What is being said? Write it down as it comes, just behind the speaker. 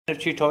of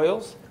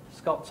tutorials.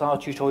 Scott's our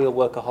tutorial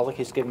workaholic.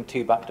 He's given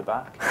 2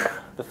 back-to-back.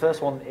 The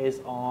first one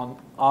is on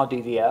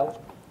RDDL,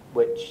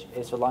 which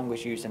is the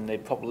language used in the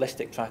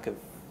probabilistic track of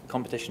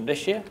competition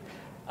this year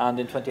and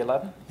in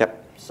 2011.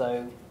 Yep.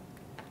 So,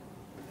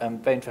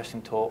 very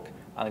interesting talk.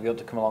 And if you want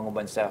to come along on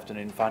Wednesday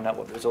afternoon and find out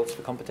what the results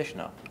for competition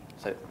are.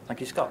 So, thank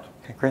you, Scott.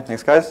 Okay, great.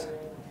 Thanks, guys.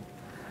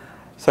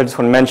 So I just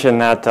want to mention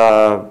that,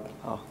 can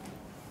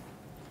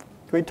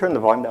we turn the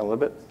volume down a little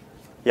bit?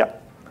 Yeah.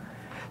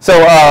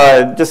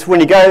 So just when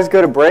you guys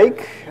go to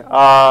break,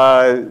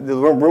 the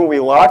room will be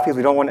locked because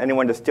we don't want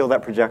anyone to steal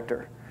that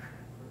projector.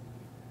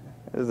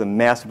 This is a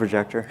massive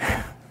projector.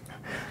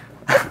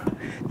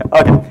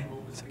 Okay.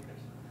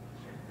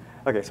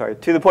 Okay, sorry.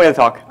 To the point of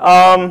the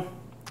talk.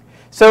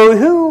 So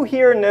who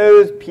here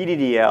knows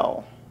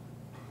PDDL?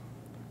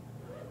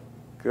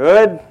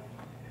 Good.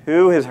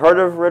 Who has heard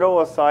of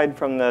Riddle aside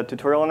from the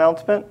tutorial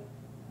announcement?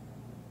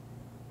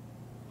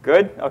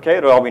 Good. Okay,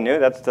 it'll all be new.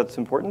 That's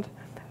important.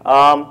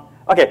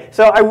 Okay,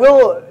 so I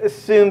will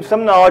assume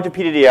some knowledge of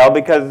PDDL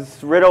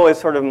because Riddle is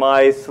sort of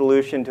my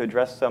solution to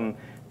address some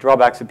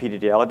drawbacks of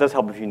PDDL. It does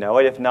help if you know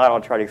it. If not,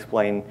 I'll try to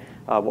explain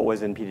what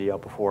was in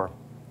PDDL before.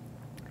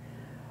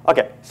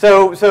 Okay,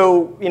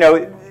 so you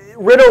know,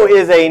 Riddle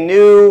is a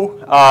new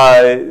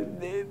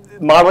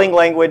modeling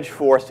language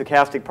for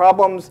stochastic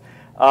problems.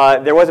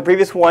 There was a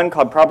previous one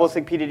called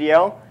Probabilistic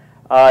PDDL.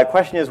 The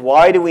question is,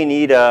 why do we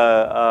need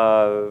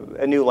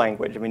a new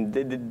language? I mean,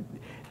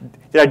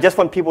 did I just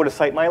want people to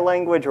cite my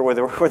language, or were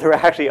there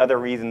actually other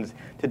reasons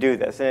to do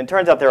this? And it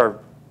turns out there are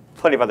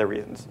plenty of other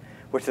reasons,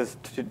 which this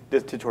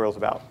tutorial is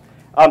about.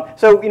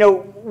 So, you know,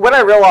 what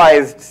I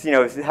realized, you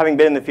know, having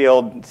been in the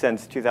field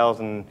since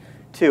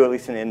 2002, at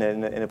least in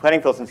the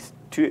planning field since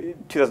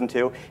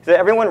 2002, is that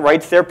everyone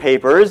writes their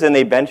papers and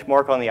they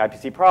benchmark on the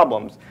IPC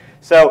problems.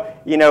 So,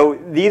 you know,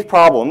 these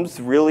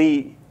problems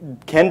really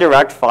can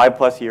direct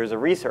 5+ years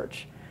of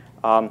research.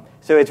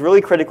 So it's really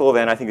critical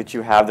then, I think, that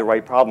you have the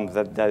right problems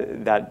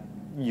that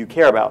you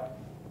care about.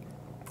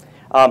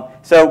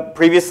 So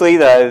previously,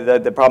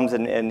 the problems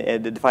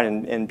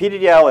defined in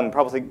PDDL and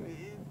probably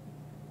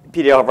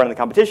PDDL have run the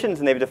competitions,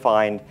 and they've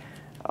defined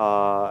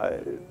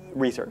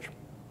research.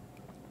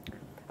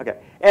 Okay,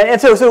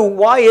 and so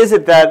why is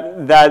it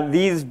that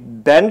these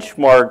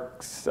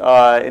benchmarks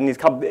in these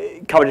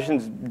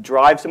competitions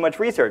drive so much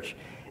research?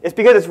 It's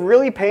because it's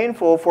really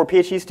painful for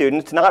PhD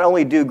students to not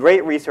only do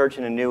great research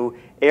in a new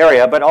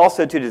area, but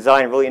also to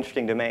design really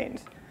interesting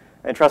domains.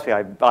 And trust me,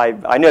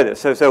 I know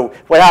this. So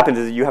what happens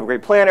is you have a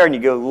great planner, and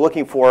you go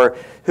looking for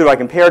who do I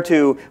compare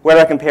to, where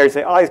do I compare, you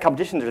say, oh, these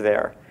competitions are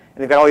there.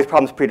 And they've got all these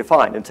problems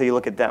predefined, and so you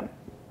look at them.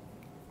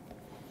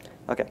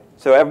 Okay,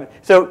 so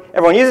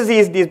everyone uses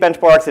these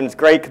benchmarks, and it's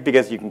great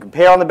because you can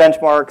compare on the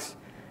benchmarks.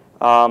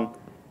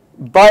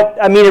 But,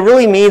 I mean, it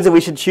really means that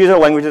we should choose our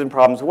languages and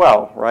problems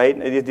well, right?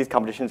 These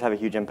competitions have a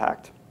huge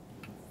impact.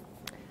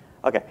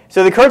 Okay,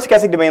 so the current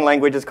stochastic domain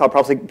language is called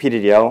probabilistic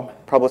PDDL,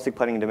 probabilistic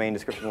planning and domain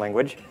description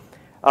language.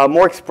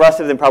 More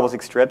expressive than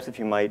probabilistic strips, if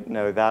you might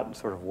know that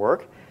sort of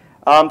work.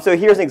 So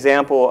here's an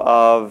example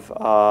of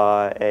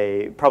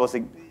a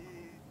probabilistic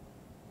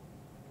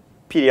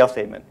PDDL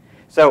statement.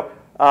 So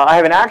I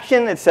have an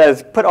action that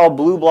says put all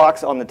blue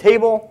blocks on the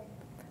table.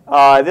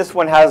 This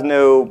one has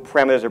no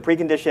parameters or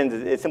preconditions.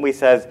 It simply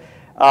says,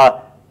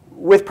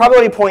 with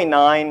probability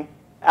 0.9,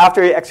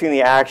 after executing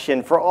the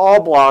action, for all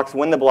blocks,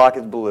 when the block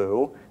is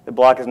blue, the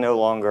block is no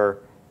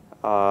longer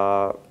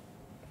not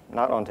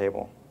on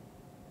table.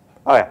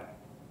 Oh, yeah.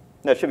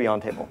 No, it should be on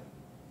table.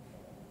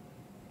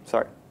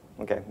 Sorry.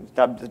 OK.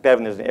 It's bad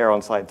when there's an error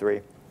on slide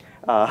 3.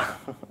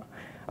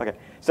 OK.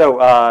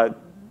 So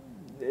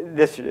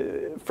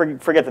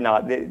forget the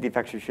not. The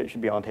effect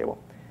should be on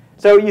table.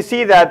 So you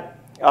see that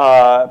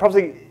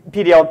probabilistic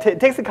PDDL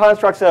takes the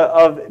constructs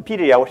of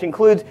PDDL, which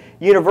includes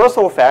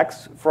universal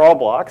effects for all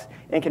blocks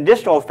and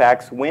conditional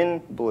effects when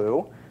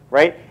blue,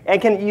 right?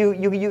 And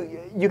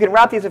you can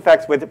wrap these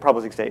effects with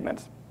probabilistic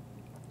statements.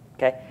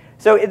 Okay,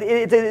 so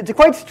it's a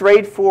quite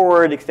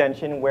straightforward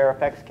extension where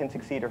effects can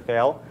succeed or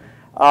fail.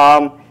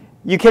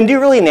 You can do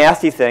really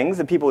nasty things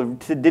that people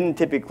didn't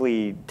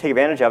typically take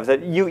advantage of. Is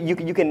that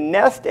you can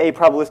nest a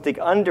probabilistic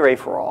under a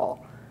for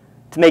all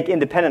to make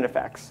independent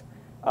effects.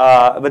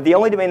 But the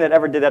only domain that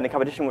ever did that in the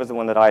competition was the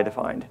one that I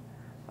defined.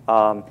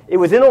 It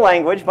was in a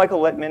language. Michael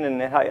Littman and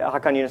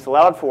Hakan Yunus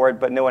allowed for it,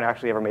 but no one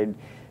actually ever made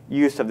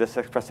use of this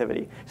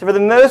expressivity. So for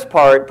the most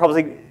part,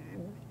 probabilistic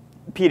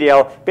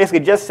PDDL basically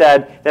just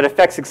said that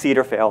effects succeed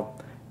or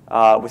fail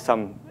with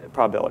some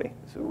probability,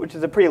 which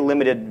is a pretty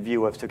limited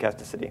view of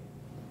stochasticity.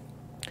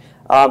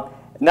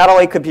 Not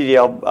only could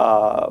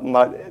PDDL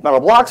model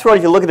blocks world,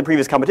 if you look at the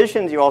previous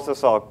competitions, you also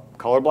saw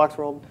color blocks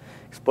world,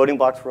 exploding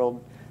blocks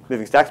world,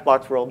 moving stacks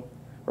blocks world.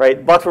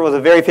 Right? Blocks world was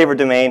a very favorite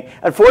domain.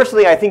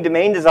 Unfortunately, I think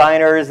domain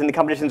designers in the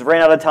competitions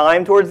ran out of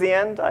time towards the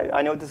end.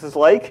 I know what this is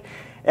like.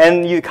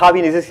 And you copy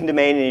an existing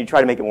domain and you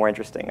try to make it more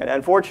interesting. And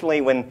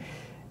unfortunately, when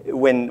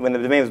the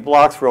domain was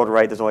blocks world,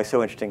 right, there's only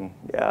so interesting.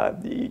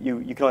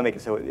 You can only make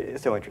it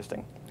so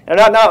interesting. And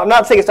I'm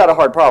not saying it's not a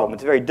hard problem.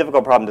 It's a very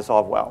difficult problem to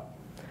solve well.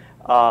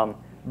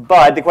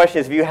 But the question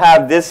is, if you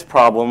have this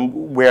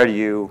problem, where do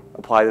you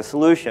apply the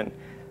solution?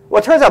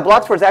 Well, it turns out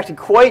block support is actually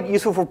quite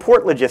useful for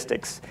port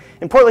logistics.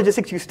 In port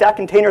logistics, you stack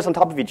containers on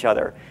top of each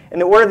other.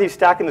 And the order that you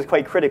stack them is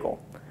quite critical.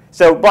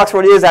 So block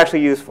support is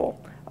actually useful.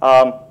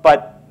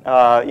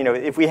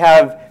 If we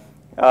have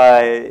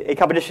a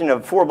competition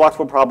of 4 block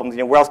support problems,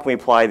 where else can we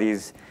apply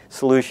these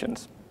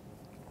solutions?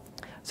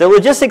 So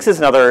logistics is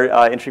another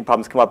interesting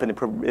problem that's come up in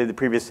the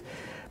previous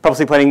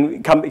publicly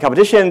planning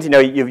competitions.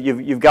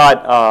 You've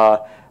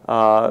got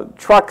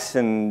trucks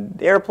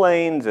and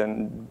airplanes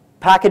and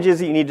packages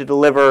that you need to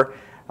deliver.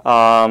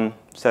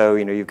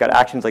 You've got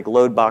actions like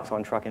load box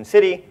on truck and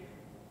city.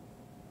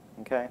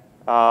 Okay.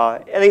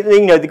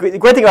 The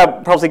great thing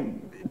about probabilistic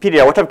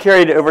PDDL, which I've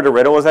carried over to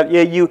Riddle, is that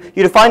you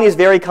define these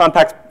very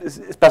compact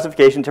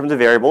specifications in terms of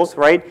variables,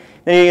 right?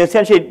 Then you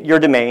instantiate your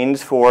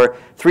domains for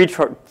 3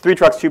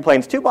 trucks, 2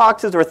 planes, 2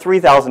 boxes, or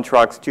 3,000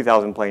 trucks,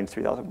 2,000 planes,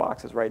 3,000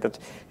 boxes, right?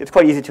 It's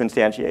quite easy to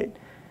instantiate.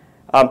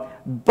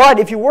 But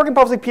if you work in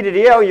probabilistic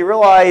PDDL, you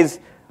realize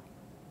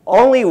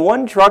only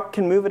 1 truck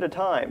can move at a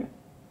time,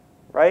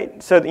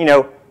 right? So would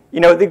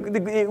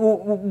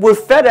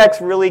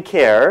FedEx really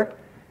care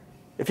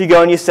if you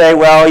go and you say,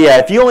 well, yeah,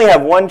 if you only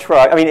have 1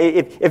 truck, I mean,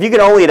 if you can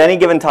only at any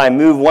given time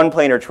move 1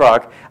 plane or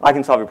truck, I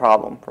can solve your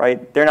problem,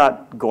 right? They're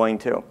not going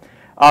to.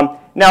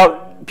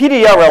 Now,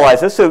 PDDL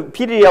realizes this, so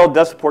PDDL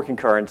does support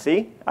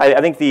concurrency.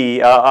 I think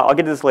I'll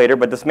get to this later,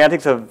 but the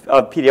semantics of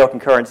PDDL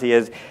concurrency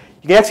is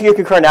you can execute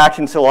concurrent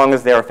actions so long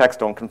as their effects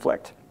don't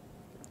conflict.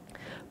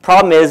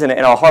 Problem is, and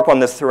I'll harp on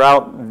this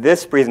throughout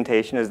this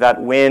presentation, is that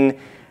when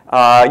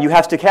you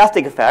have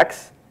stochastic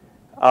effects,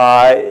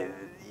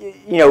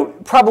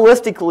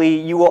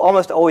 probabilistically, you will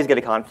almost always get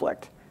a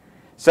conflict.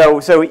 So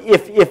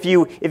if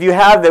you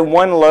have the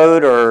one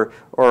load or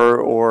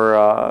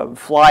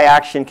fly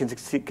action could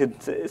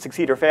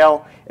succeed or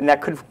fail, and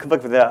that could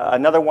conflict with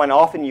another one,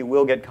 often you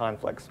will get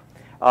conflicts.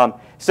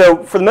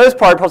 So for the most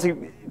part,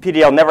 probably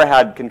PDDL never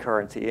had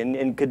concurrency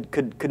and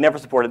could never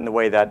support it in the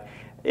way that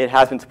it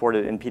has been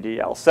supported in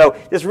PDDL. So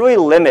this really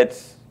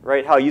limits,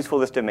 right, how useful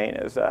this domain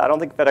is. I don't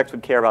think FedEx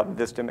would care about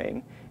this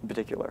domain in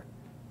particular.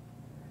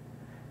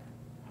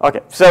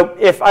 Okay, so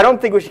if I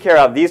don't think we should care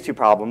about these 2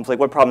 problems, like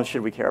what problems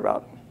should we care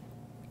about?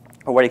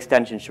 Or what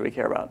extensions should we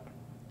care about?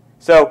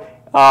 So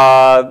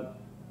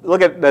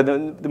look at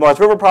the Mars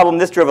Rover problem.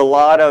 This drove a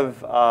lot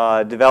of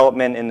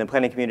development in the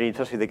planning community,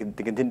 especially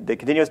the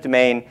continuous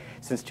domain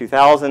since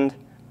 2000.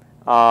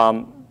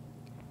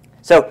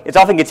 So it's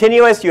often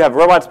continuous. You have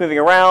robots moving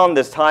around.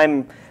 There's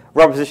time,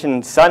 robot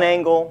position, sun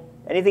angle.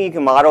 Anything you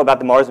can model about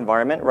the Mars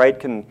environment, right,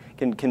 can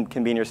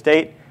be in your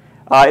state.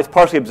 It's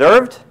partially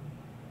observed,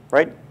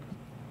 right?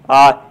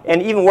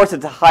 And even worse,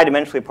 it's a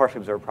high-dimensionally partially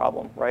observed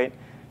problem, right?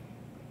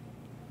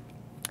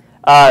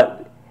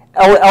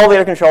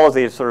 Elevator control is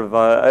a sort of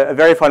a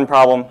very fun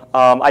problem.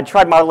 I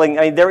tried modeling.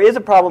 I mean, there is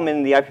a problem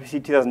in the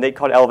IPC 2008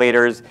 called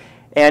elevators,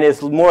 and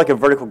it's more like a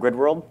vertical grid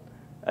world.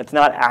 It's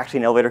not actually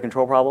an elevator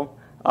control problem.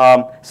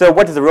 So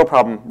what does the real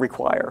problem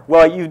require?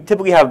 Well, you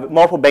typically have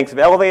multiple banks of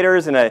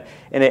elevators in a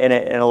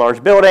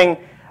large building.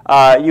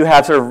 You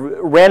have sort of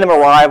random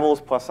arrivals,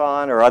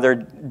 Poisson, or other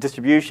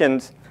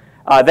distributions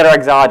that are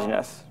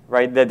exogenous,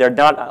 right? That they're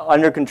not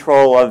under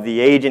control of the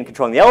agent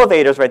controlling the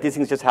elevators, right? These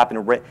things just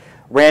happen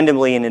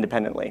randomly and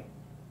independently.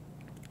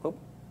 Oh,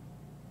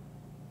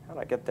 how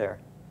did I get there?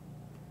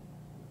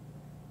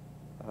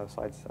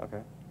 Slides,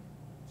 okay.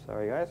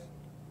 Sorry, guys.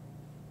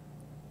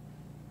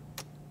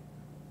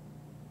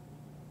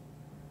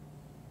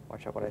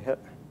 Watch out what I hit.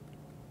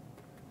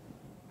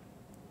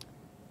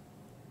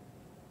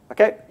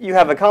 Okay, you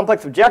have a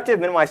complex objective,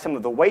 minimize some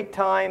of the wait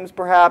times,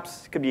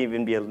 perhaps. Could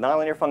even be a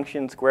nonlinear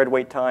function, squared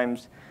wait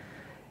times.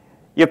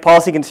 You have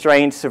policy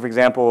constraints. So, for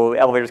example,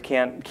 elevators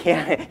can't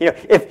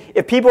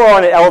if people are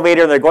on an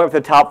elevator and they're going up to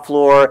the top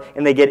floor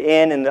and they get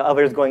in and the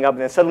elevator's going up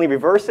and then suddenly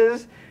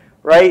reverses,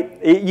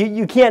 right?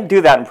 You can't do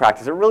that in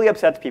practice. It really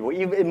upsets people.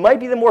 It might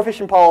be the more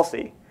efficient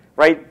policy,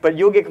 right? But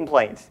you'll get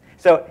complaints.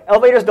 So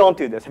elevators don't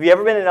do this. Have you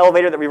ever been in an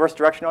elevator that reversed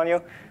direction on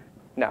you?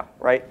 No,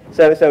 right?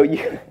 So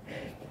you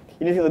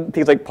need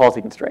things like policy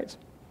constraints.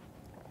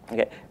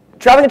 Okay.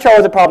 Traffic control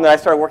is a problem that I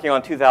started working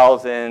on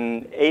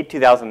 2008,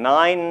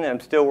 2009. I'm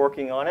still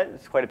working on it.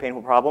 It's quite a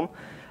painful problem.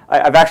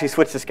 I've actually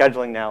switched to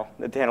scheduling now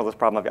to handle this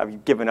problem.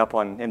 I've given up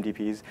on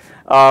MDPs.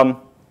 But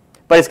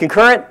it's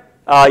concurrent.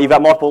 You've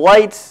got multiple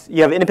lights.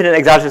 You have independent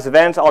exogenous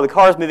events, all the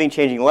cars moving,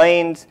 changing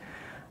lanes.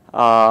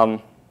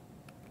 So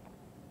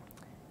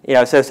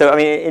I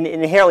mean,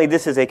 inherently,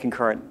 this is a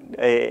concurrent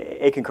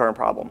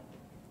problem.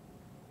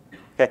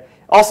 Okay.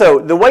 Also,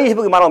 the way you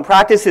typically model in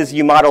practice is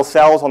you model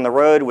cells on the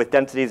road with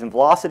densities and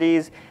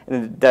velocities,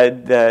 and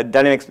the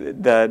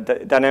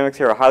dynamics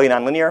here are highly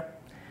nonlinear.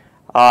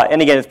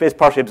 And again, it's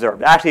partially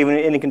observed.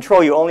 Actually, in the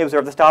control, you only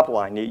observe the stop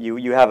line.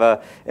 You have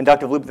an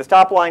inductive loop at the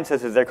stop line,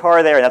 says is there a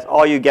car there, and that's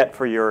all you get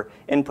for your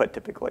input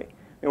typically.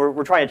 I mean,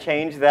 we're trying to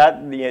change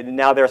that.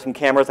 Now there are some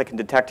cameras that can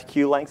detect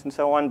queue lengths and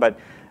so on, but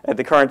at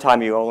the current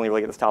time, you only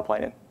really get the stop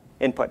line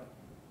input.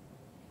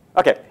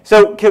 Okay,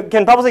 so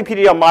can probabilistic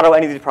PDDL model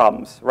any of these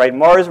problems, right?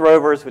 Mars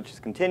rovers, which is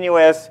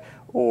continuous,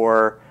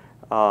 or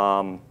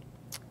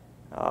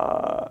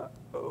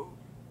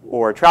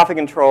traffic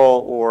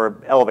control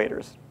or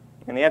elevators?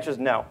 And the answer is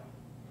no.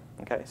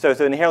 Okay, so it's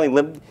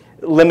inherently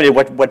limited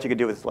what you could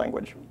do with this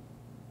language.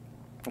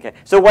 Okay,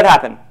 so what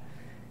happened?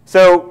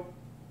 So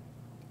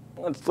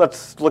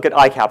let's look at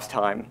ICAPS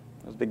time.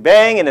 It was Big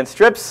Bang and then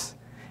strips.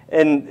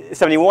 In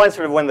 71,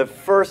 sort of one of the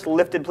first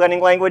lifted planning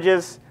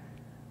languages,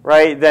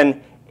 right?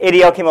 Then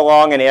ADL came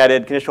along and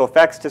added conditional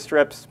effects to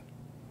strips.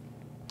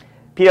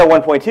 PDL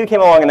 1.2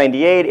 came along in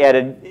 98,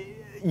 added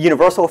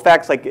universal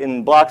effects, like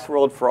in blocks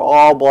world for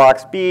all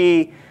blocks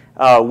B,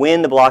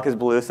 when the block is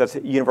blue, so that's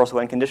universal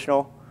and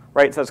conditional,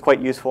 right? So that's quite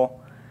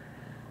useful.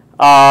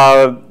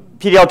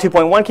 PDL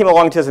 2.1 came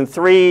along in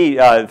 2003,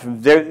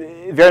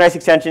 very nice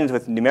extensions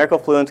with numerical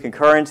fluence,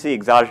 concurrency,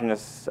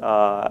 exogenous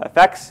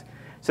effects.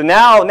 So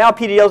now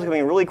PDDL is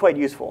becoming really quite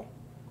useful,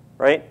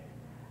 right?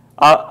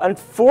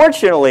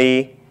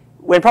 Unfortunately,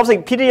 when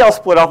PDDL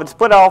split off, it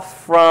split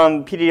off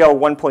from PDDL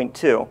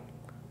 1.2,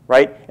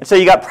 right? And so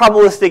you got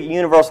probabilistic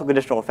universal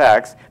conditional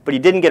effects, but you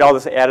didn't get all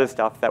this added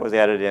stuff that was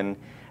added in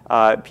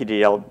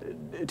PDDL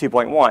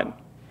 2.1.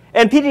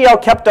 And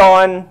PDDL kept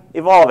on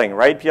evolving,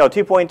 right? PDDL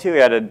 2.2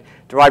 added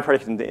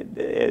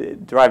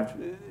derived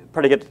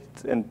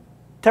predicates and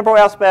temporal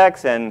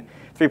aspects, and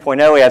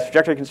 3.0 adds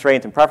trajectory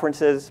constraints and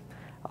preferences.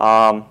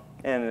 And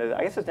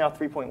I guess it's now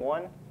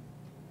 3.1.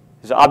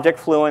 There's object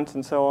fluence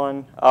and so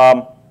on.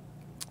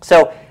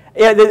 So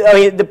yeah,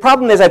 the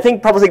problem is I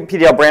think probabilistic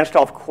PDDL branched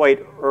off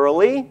quite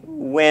early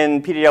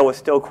when PDDL was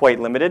still quite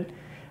limited.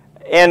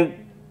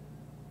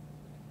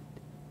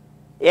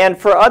 And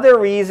for other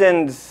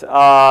reasons,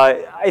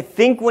 I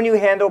think when you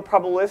handle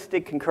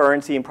probabilistic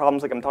concurrency and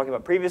problems like I'm talking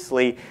about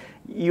previously,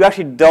 you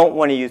actually don't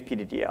want to use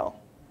PDDL.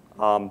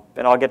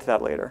 And I'll get to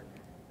that later.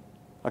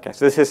 OK,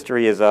 so this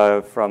history is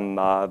from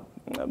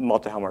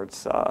Malte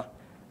Helmert's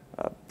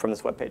from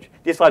this webpage.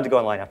 These slides will go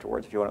online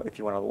afterwards if you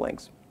want all the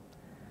links.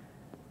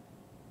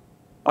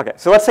 OK,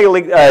 so let's take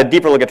a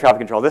deeper look at traffic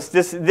control. This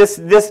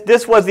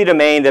was the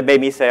domain that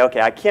made me say, OK,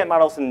 I can't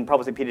model some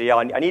probabilistic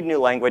PDDL. I need a new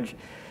language.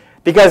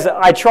 Because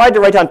I tried to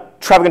write down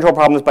traffic control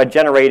problems by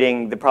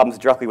generating the problems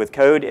directly with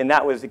code, and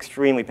that was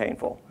extremely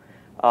painful.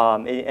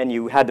 And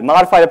you had to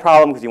modify the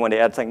problem because you wanted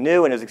to add something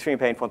new, and it was extremely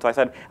painful. And so I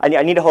said,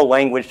 I need a whole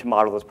language to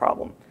model this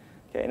problem.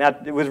 Okay,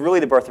 and it was really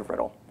the birth of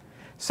Riddle.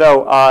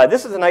 So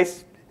this is a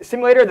nice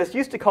simulator. This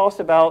used to cost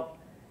about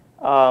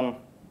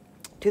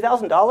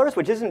 $2,000,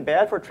 which isn't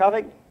bad for a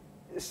traffic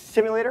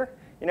simulator.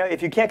 You know,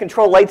 if you can't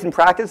control lights in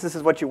practice, this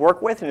is what you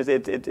work with, and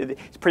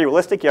it's pretty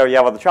realistic. You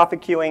have all the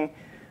traffic queuing.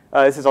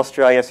 This is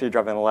Australia, so you're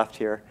driving on the left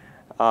here.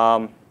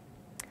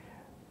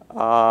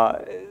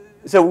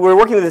 So we're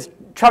working with this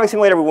traffic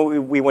simulator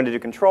we wanted to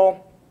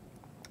control.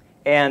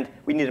 And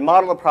we need to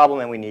model the problem,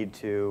 and we need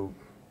to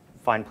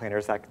find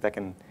planners that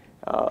can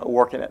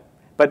work in it.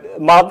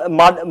 But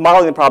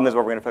modeling the problem is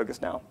where we're going to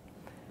focus now.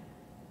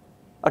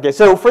 OK,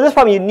 so for this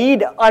problem, you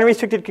need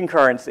unrestricted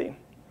concurrency,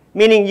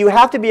 meaning you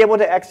have to be able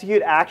to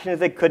execute actions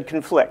that could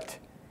conflict.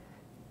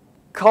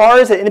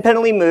 Cars that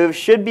independently move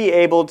should be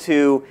able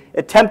to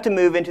attempt to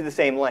move into the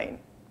same lane,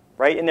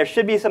 right? And there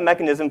should be some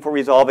mechanism for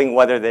resolving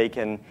whether they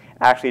can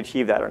actually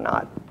achieve that or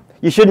not.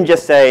 You shouldn't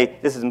just say,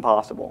 this is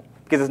impossible,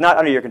 because it's not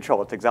under your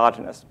control. It's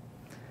exogenous.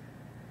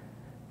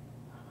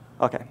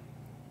 OK.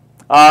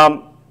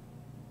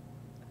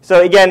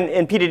 So again,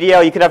 in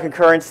PDDL, you could have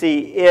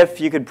concurrency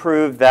if you could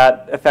prove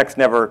that effects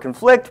never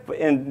conflict.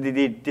 In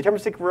the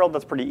deterministic world,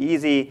 that's pretty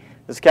easy.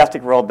 The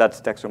stochastic world,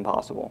 that's next to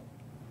impossible.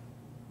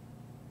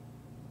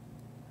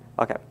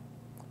 OK.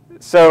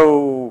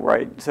 So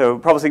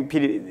probabilistic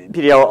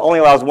PDDL only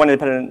allows one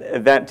independent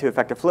event to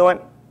affect a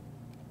fluent.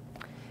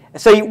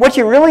 So what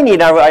you really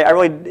need, I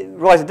really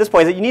realize at this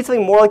point, is that you need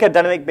something more like a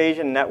dynamic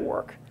Bayesian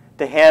network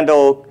to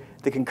handle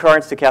the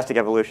concurrent stochastic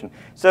evolution.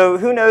 So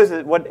who knows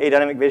what a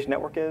dynamic Bayesian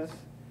network is?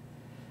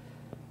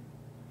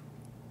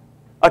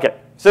 OK.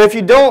 So if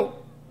you don't,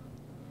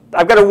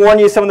 I've got to warn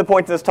you, some of the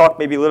points in this talk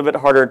may be a little bit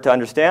harder to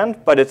understand,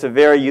 but it's a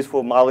very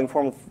useful modeling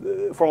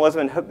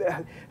formalism. And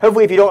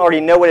hopefully, if you don't already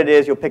know what it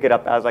is, you'll pick it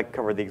up as I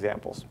cover the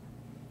examples.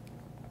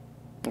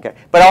 Okay.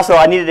 But also,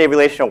 I needed a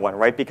relational one,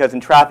 right? Because in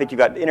traffic, you've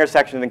got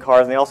intersections and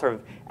cars, and they all sort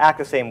of act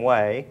the same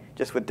way,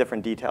 just with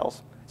different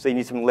details. So you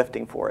need some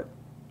lifting for it.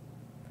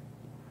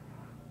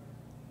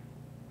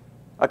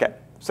 OK.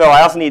 So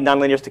I also need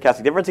nonlinear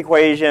stochastic difference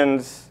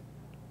equations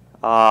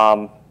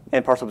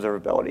and partial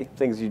observability,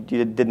 things you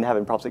didn't have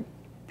in probabilistic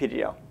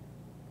PDDL.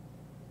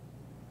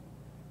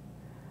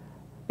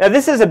 Now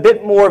this is a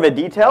bit more of a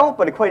detail,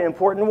 but quite an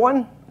important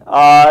one.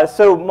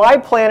 So my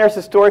planners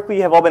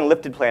historically have all been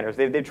lifted planners.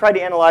 They've tried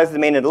to analyze the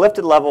domain at a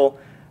lifted level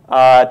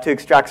to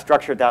extract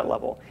structure at that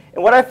level.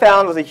 And what I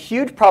found was a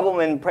huge problem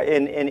in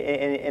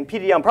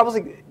PDDL, and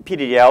probabilistic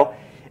PDDL,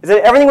 is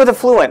that everything was a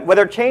fluent.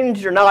 Whether it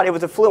changed or not, it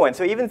was a fluent.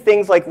 So even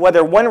things like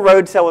whether one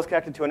road cell was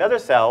connected to another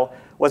cell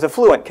was a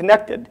fluent,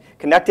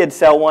 connected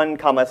cell 1,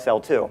 comma,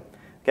 cell 2.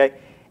 Okay?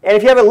 And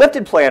if you have a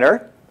lifted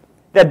planner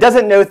that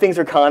doesn't know things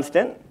are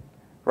constant,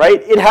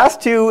 right, it has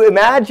to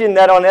imagine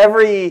that on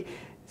every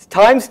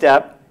time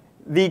step,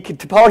 the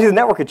topology of the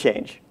network could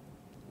change.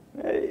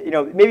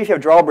 maybe if you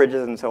have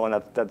drawbridges and so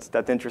on,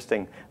 that's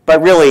interesting.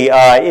 But really,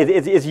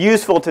 it's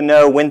useful to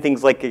know when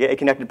things like a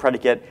connected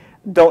predicate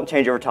don't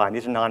change over time.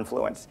 These are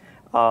non-fluents.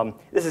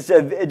 This is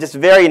just a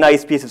very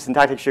nice piece of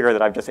syntactic sugar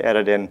that I've just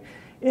added in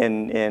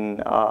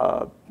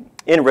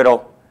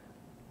Riddle,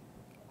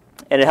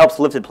 and it helps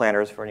lifted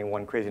planners for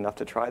anyone crazy enough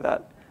to try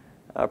that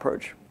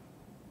approach.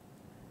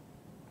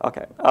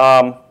 Okay,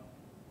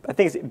 I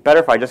think it's better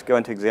if I just go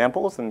into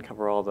examples and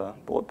cover all the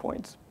bullet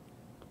points.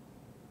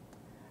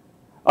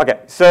 Okay,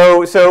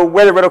 so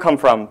where did Riddle come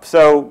from?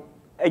 So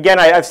again,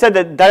 I've said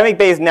that dynamic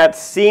Bayes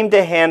nets seem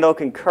to handle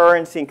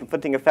concurrency and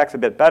conflicting effects a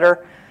bit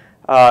better,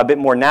 a bit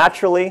more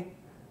naturally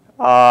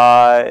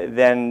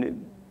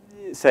than,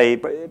 say,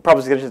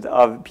 probabilistic conditions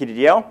of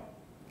PDDL.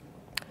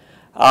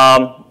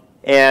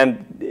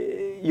 And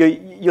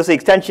you'll see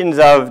extensions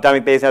of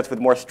dynamic Bayes nets with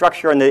more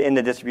structure in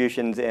the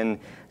distributions in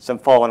some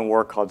follow-on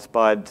work called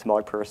SPUD,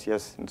 symbolic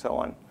Perseus, and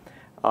so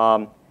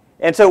on.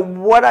 And so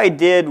what I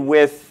did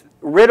with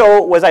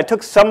Riddle was I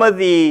took some of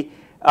the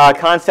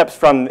concepts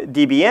from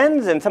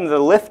DBNs and some of the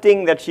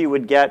lifting that you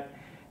would get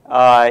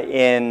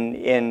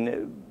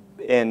in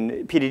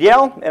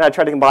PDDL, and I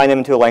tried to combine them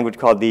into a language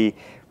called the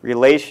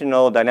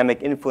Relational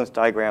Dynamic Influence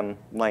Diagram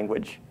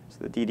language.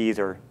 So the DDs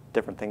are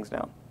different things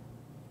now.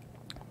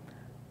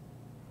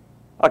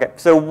 Okay,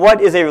 so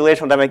what is a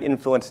relational dynamic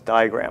influence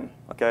diagram?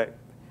 Okay,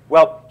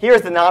 well,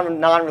 here's the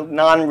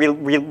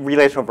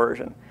non-relational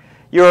version.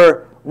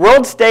 Your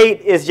world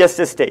state is just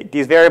a state.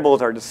 These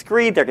variables are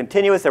discrete, they're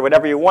continuous, they're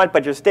whatever you want,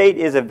 but your state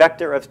is a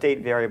vector of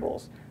state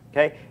variables.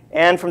 Okay,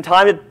 and from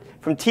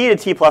t to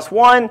t plus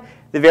 1,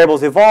 the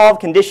variables evolve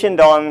conditioned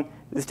on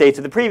the states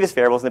of the previous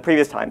variables in the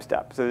previous time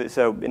step.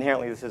 So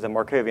inherently, this is a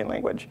Markovian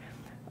language.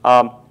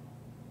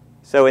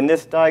 So in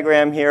this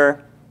diagram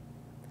here,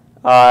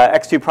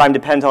 x2 prime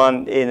depends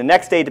on, in the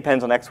next state,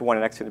 depends on x1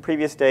 and x2 in the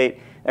previous state.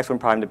 X1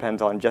 prime depends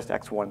on just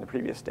x1 in the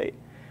previous state.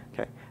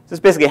 Okay. So this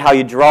is basically how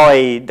you draw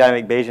a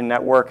dynamic Bayesian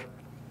network.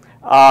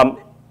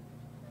 But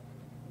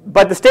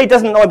the state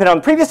doesn't only depend on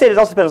the previous state, it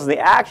also depends on the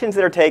actions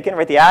that are taken.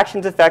 Right? The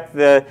actions affect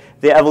the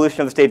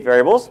evolution of the state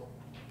variables,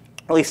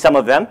 at least some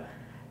of them.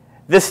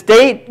 The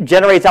state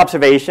generates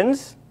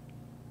observations,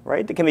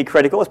 right, that can be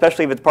critical,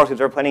 especially if it's partially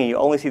observed planning and you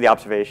only see the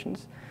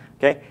observations.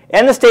 Okay?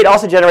 And the state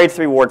also generates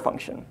the reward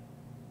function.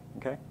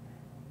 Okay?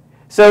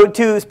 So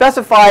to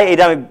specify a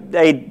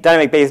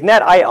dynamic Bayes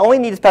net, I only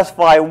need to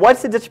specify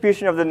what's the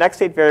distribution of the next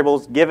state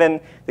variables given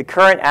the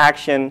current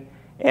action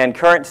and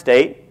current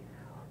state,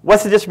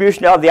 what's the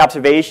distribution of the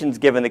observations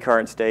given the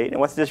current state, and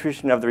what's the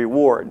distribution of the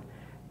reward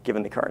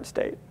given the current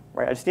state.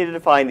 Right? I just need to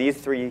define these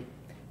three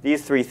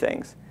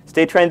things: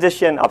 state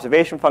transition,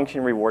 observation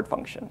function, reward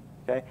function.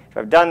 Okay? If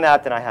I've done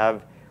that, then I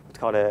have what's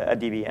called a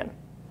DBN.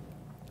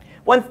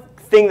 One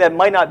thing that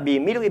might not be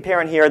immediately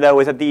apparent here, though,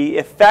 is that the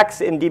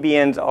effects in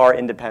DBNs are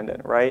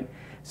independent, right?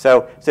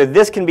 So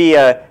this can be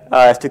a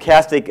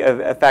stochastic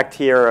effect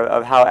here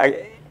of how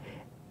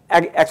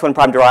x1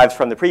 prime derives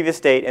from the previous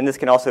state, and this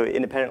can also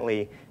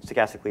independently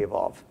stochastically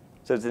evolve.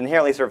 So it's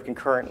inherently sort of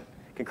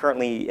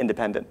concurrently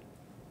independent.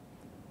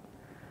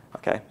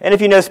 Okay, and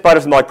if you know SPUD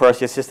or symbolic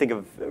Perseus, just think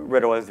of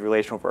Riddle as the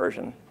relational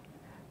version.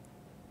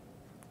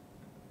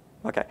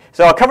 Okay,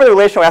 so I'll cover the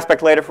relational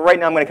aspect later. For right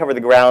now, I'm going to cover the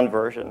ground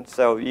version.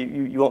 So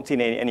you won't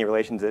see any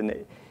relations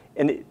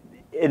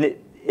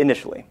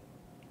initially.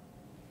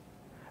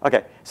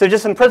 Okay, so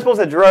just some principles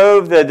that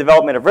drove the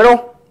development of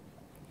Riddle.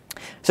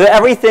 So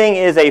everything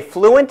is a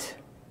fluent.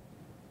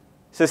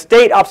 So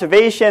state,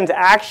 observations,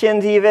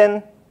 actions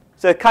even.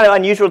 So it's kind of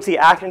unusual to see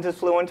actions as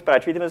fluents, but I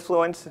treat them as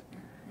fluents.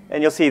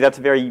 And you'll see that's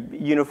a very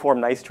uniform,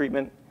 nice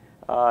treatment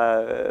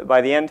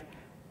by the end.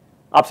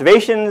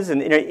 Observations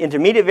and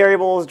intermediate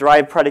variables,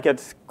 derived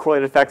predicates,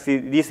 correlated effects,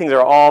 these things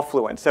are all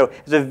fluent. So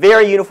it's a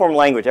very uniform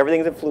language. Everything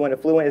is a fluent. A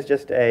fluent is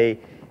just a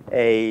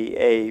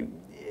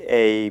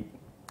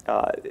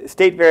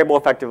state variable,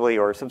 effectively,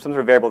 or some sort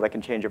of variable that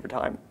can change over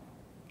time.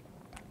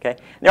 Okay? And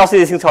there are also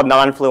these things called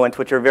non-fluent,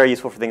 which are very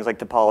useful for things like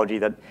topology,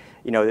 that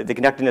the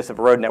connectedness of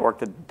a road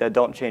network that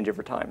don't change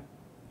over time.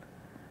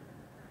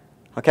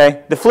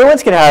 Okay? The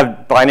fluents can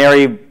have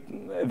binary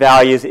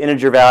values,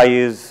 integer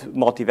values,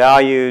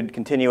 multi-valued,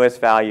 continuous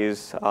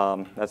values.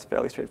 That's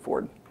fairly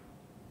straightforward.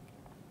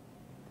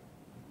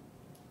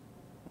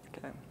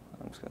 Okay,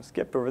 I'm just going to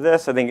skip over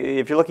this. I think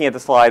if you're looking at the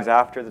slides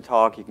after the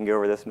talk, you can go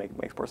over this.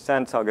 Makes more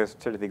sense. I'll go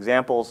straight to the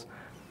examples.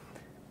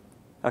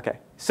 Okay,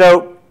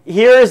 so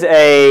here's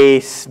a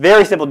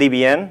very simple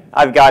DBN.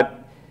 I've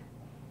got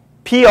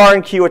P, R,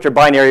 and Q, which are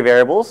binary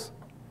variables,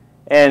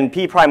 and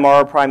P prime,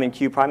 R prime, and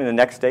Q prime in the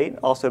next state,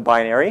 also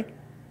binary.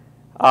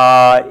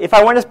 If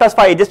I want to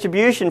specify a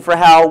distribution for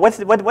what's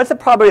the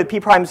probability that P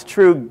prime is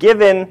true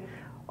given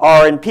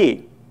R and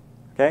P?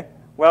 Okay.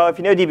 Well, if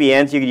you know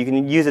DBNs, you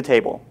can use a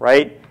table,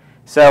 right?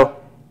 So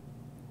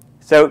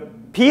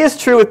P is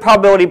true with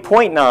probability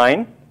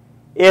 0.9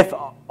 if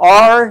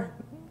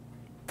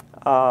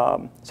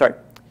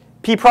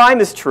P prime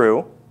is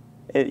true,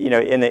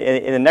 in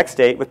the next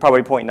state with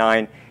probability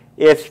 0.9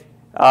 if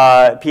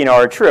P and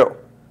R are true.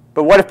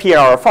 But what if P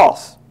and R are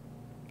false?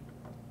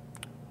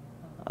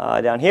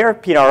 down here.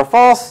 P and R are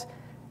false.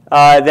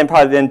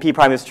 Then P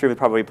prime is true with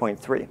probability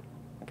 0.3.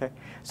 Okay?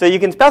 So you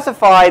can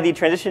specify the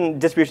transition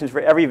distributions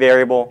for every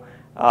variable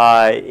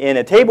in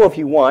a table if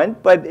you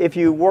want, but if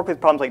you work with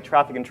problems like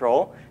traffic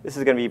control, this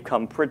is going to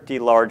become pretty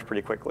large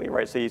pretty quickly,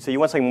 right? So you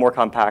want something more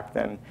compact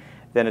than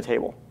a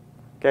table.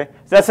 Okay,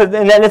 so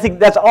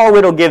that's all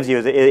Riddle gives you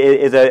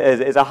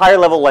is a higher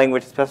level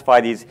language to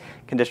specify these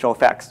conditional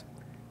effects.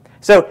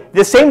 So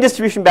this same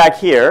distribution back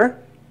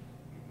here,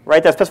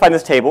 right, that's specified in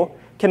this table,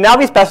 can now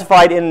be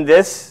specified in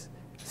this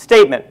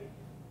statement.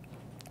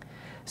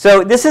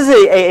 So this is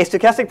a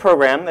stochastic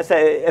program. It's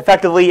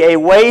effectively a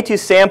way to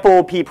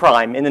sample P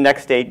prime in the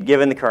next state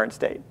given the current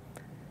state.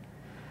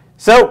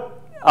 So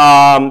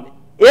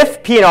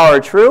if P and R are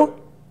true,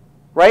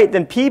 right,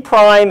 then P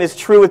prime is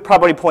true with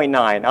probability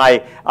 0.9.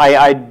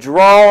 I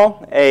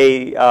draw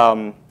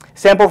a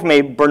sample from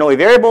a Bernoulli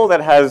variable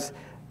that has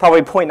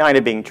probability 0.9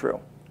 of being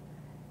true.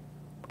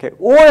 Okay,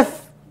 or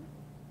if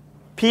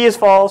P is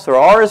false or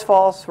R is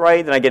false,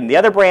 right, then I get in the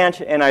other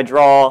branch and I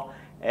draw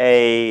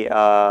a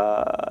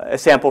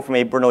sample from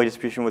a Bernoulli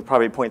distribution with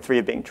probability 0.3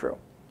 of being true.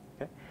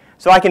 Okay?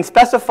 So I can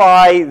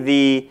specify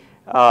the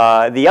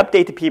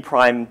update to P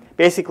prime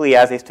basically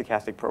as a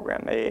stochastic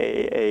program,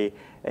 a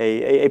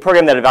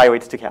program that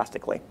evaluates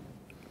stochastically.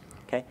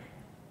 Okay?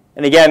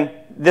 And again,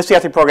 this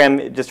stochastic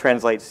program just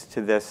translates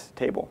to this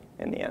table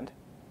in the end.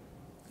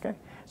 Okay?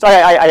 So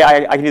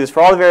I can do this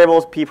for all the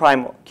variables, P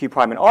prime, Q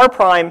prime, and R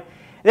prime.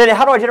 And then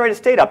how do I generate a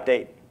state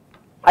update?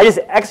 I just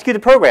execute the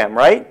program,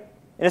 right?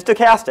 And it's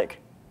stochastic.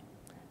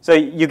 So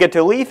you get to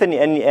a leaf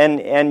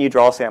and you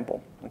draw a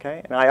sample.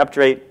 Okay? And I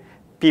update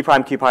P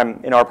prime, Q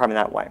prime, and R prime in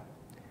that way.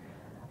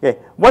 Okay.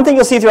 One thing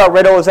you'll see throughout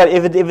Riddle is that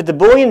if it's a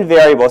Boolean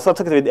variable, so let's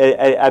look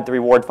at the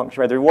reward function.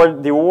 Right? The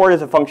reward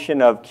is a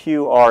function of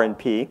Q, R, and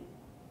P.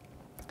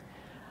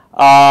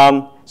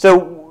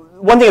 So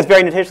one thing that's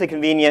very notationally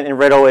convenient in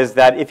Riddle is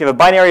that if you have a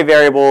binary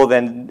variable,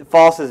 then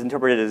false is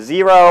interpreted as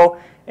 0,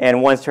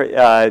 and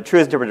true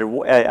is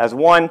interpreted as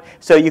 1.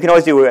 So you can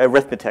always do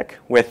arithmetic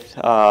with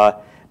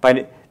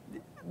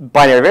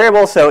binary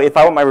variables. So if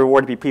I want my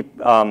reward to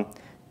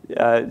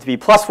be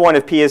plus 1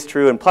 if P is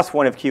true, and plus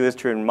 1 if Q is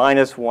true, and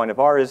minus 1 if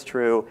R is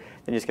true,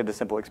 then you just get the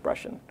simple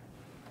expression.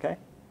 Okay?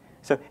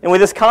 So, and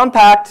with this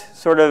compact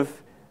sort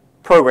of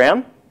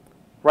program,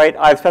 right,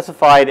 I've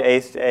specified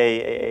I've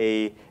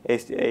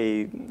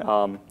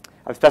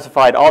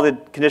specified all the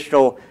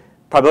conditional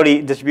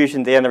probability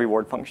distributions and the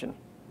reward function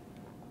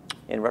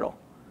in Riddle.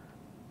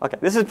 Okay,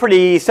 this is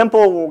pretty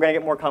simple. We're going to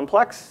get more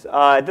complex.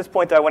 At this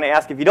point, though, I want to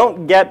ask, if you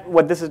don't get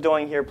what this is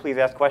doing here, please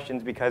ask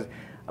questions, because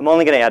I'm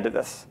only going to add to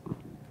this.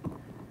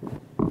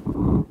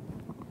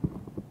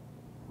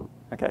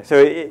 Okay, so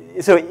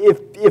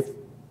if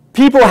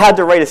people had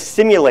to write a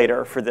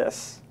simulator for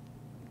this,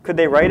 could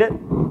they write it?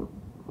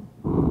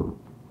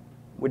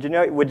 Would you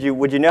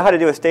know how to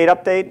do a state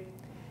update?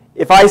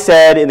 If I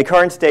said in the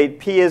current state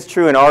P is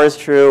true and R is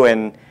true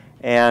and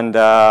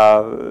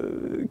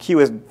Q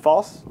is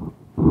false,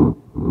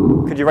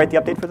 could you write the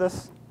update for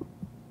this?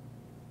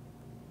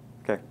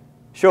 Okay,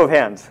 show of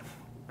hands.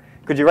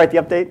 Could you write the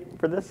update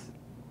for this?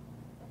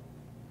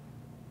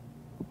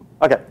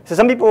 Okay, so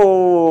some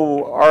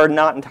people are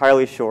not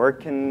entirely sure.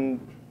 Can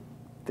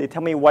they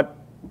tell me what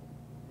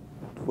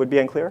would be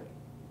unclear?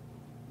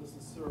 This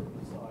is server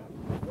side.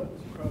 What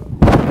is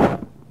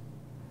crowd?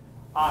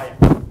 Yeah.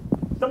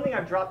 Something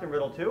I've dropped in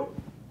Riddle too,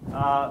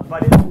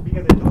 but it's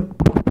because I do it.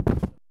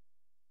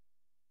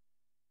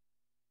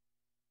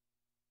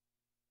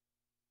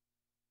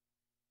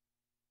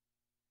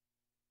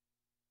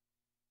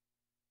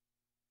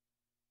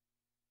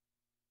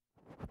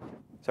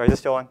 Sorry, is this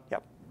still on?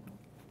 Yep.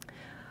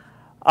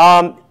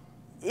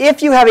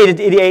 If you have a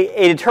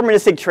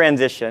deterministic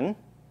transition,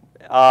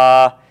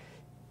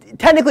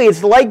 technically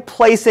it's like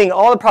placing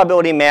all the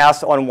probability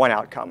mass on one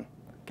outcome.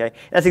 Okay? And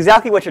that's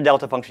exactly what your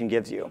delta function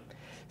gives you.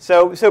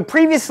 So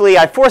previously,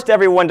 I forced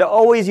everyone to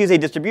always use a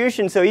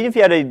distribution. So even if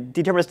you had a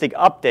deterministic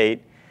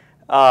update,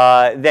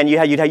 then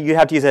you'd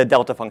have to use a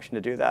delta function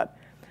to do that.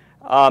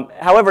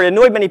 However, it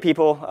annoyed many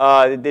people.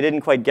 They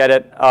didn't quite get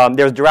it.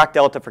 There was Dirac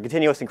delta for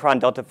continuous and cron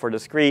delta for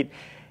discrete.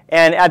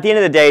 And at the end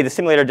of the day, the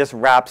simulator just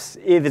wraps,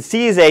 if it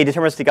sees a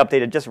deterministic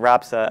update, it just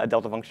wraps a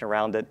delta function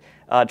around it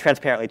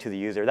transparently to the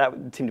user. That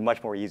seemed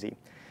much more easy.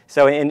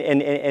 So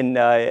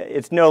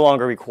it's no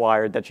longer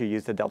required that you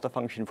use the delta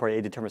function for a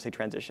deterministic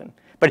transition.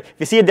 But if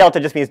you see a delta,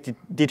 it just means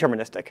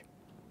deterministic.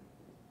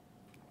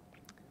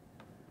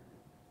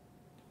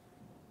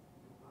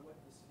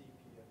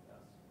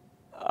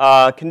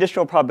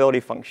 Conditional probability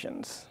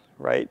functions,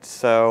 right?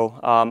 So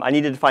I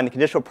need to define the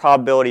conditional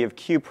probability of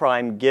Q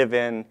prime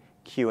given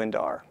Q and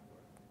R.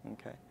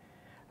 Okay.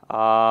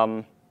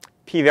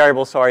 P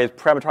variables, sorry, is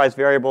parameterized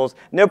variables.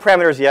 No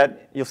parameters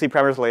yet. You'll see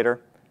parameters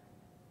later.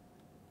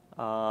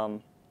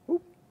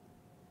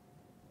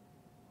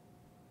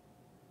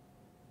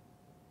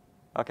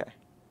 Okay.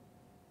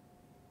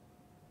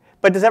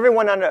 But does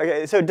everyone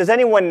does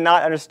anyone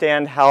not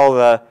understand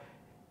how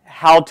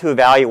to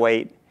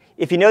evaluate?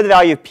 If you know the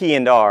value of P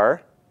and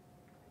R,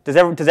 Does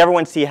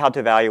everyone see how to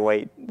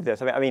evaluate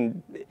this? I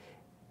mean,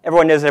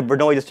 everyone knows that a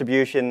Bernoulli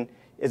distribution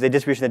is a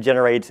distribution that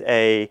generates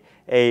a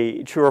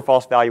true or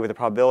false value with a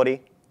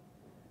probability,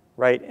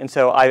 right? And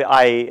so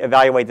I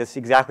evaluate this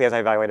exactly as I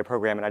evaluate a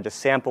program, and I just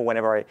sample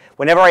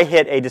whenever I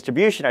hit a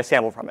distribution, I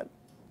sample from it.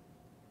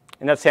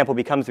 And that sample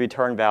becomes the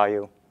return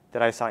value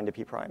that I assign to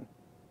P prime.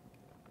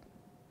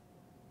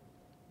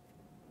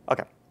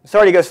 OK.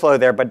 Sorry to go slow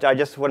there, but I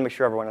just want to make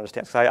sure everyone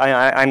understands, because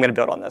I'm going to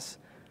build on this.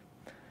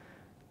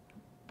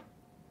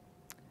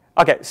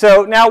 OK,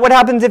 so now what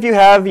happens if you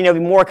have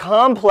more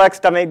complex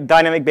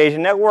dynamic Bayesian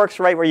networks,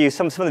 right, where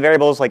some of the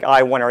variables like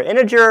I1 are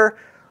integer,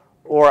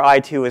 or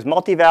I2 is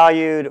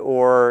multi-valued,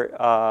 or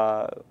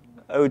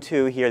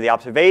O2 here, the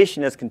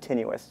observation is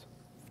continuous,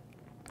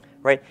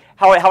 right?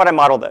 How would I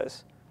model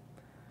those?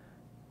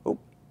 Oop.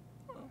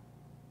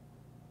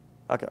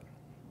 OK.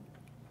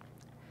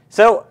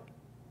 So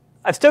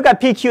I've still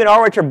got P, Q, and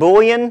R, which are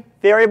Boolean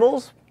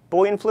variables,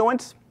 Boolean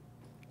fluents.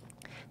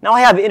 Now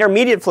I have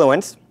intermediate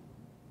fluents.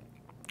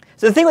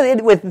 So the thing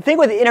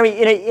with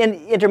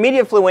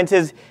intermediate fluents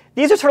is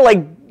these are sort of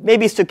like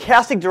maybe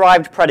stochastic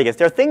derived predicates.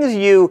 They're things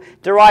you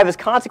derive as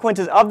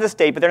consequences of the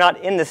state, but they're not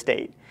in the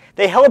state.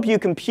 They help you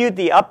compute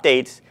the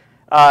updates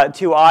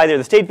to either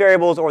the state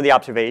variables or the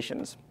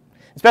observations,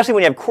 especially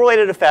when you have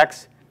correlated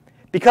effects.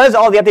 Because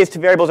all the updates to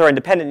variables are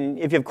independent,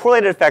 if you have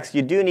correlated effects,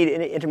 you do need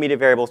intermediate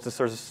variables to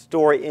sort of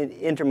store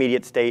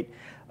intermediate state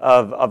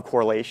of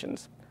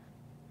correlations.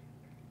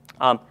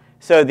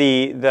 So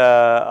the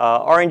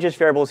orangish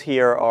variables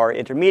here are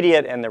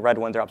intermediate, and the red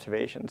ones are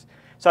observations.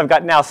 So I've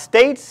got now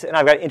states, and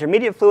I've got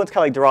intermediate fluents,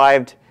 kind of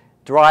like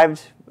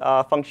derived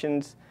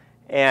functions,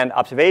 and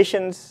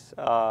observations,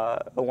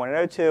 O1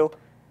 and O2.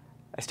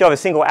 I still have a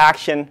single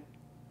action.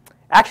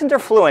 Actions are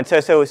fluent,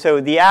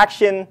 so the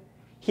action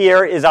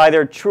here is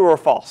either true or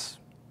false.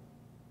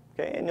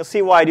 Okay, and you'll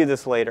see why I do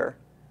this later.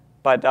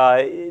 But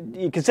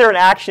you consider an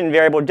action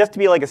variable just to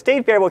be like a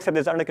state variable, except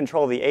it's under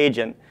control of the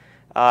agent.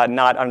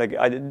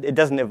 It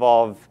doesn't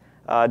evolve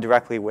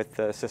directly with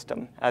the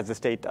system as the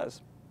state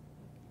does.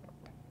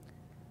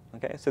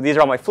 Okay, so these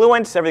are all my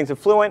fluents. Everything's a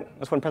fluent.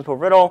 That's one principal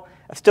riddle.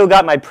 I've still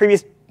got my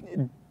previous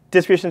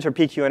distributions for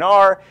P, Q, and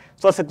R.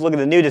 So let's look at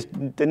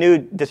the new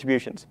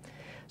distributions.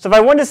 So if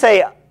I wanted to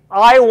say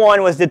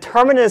I1 was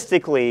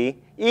deterministically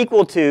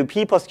equal to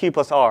P plus Q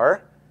plus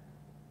R,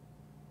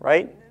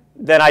 right?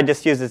 Then I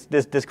just use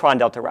this cron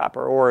delta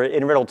wrapper. Or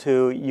in riddle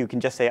 2, you can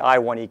just say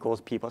I1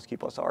 equals P plus Q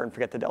plus R and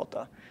forget the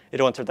delta.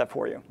 It'll insert that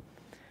for you.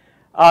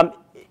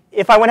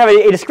 If I want to have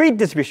a discrete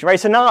distribution, right?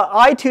 So now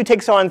I2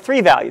 takes on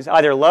 3 values,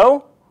 either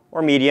low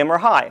or medium or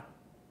high.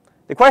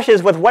 The question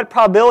is, with what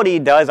probability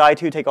does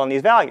I2 take on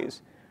these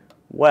values?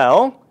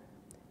 Well,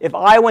 if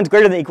I1 is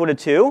greater than or equal to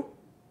 2,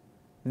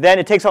 then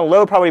it takes on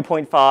low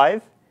probability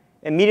 0.5,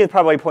 and medium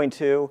probability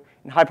 0.2,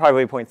 and high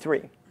probability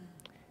 0.3.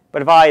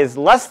 But if I is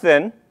less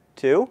than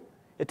 2,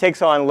 it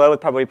takes on low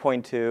with probability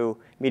 0.2,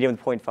 medium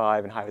with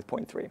 0.5, and high with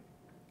 0.3.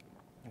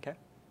 Okay?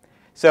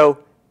 So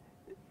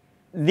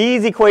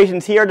these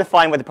equations here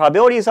define what the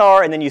probabilities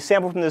are, and then you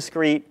sample from the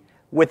discrete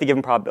with the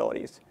given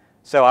probabilities.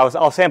 So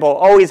I'll sample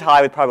always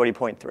high with probability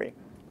 0.3.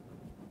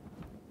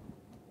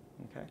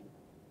 Okay.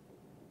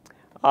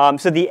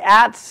 So the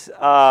ats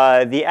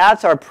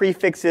are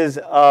prefixes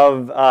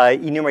of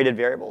enumerated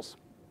variables.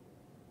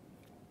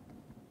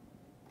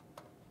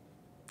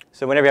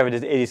 So whenever you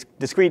have a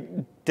discrete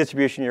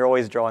distribution, you're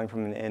always drawing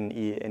from an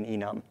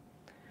enum.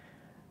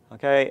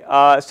 Okay.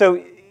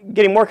 So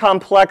getting more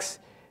complex.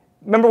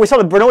 Remember, we saw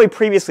the Bernoulli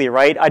previously,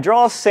 right? I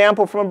draw a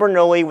sample from a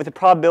Bernoulli with a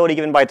probability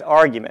given by its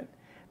argument.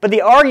 But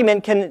the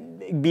argument can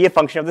be a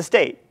function of the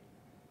state,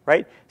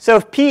 right? So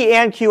if P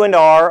and Q and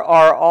R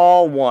are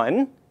all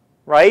 1,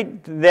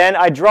 right, then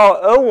I draw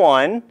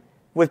O1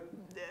 with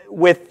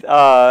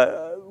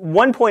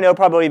 1.0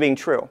 probability being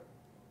true,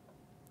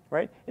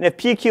 right? And if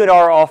P, Q, and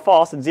R are all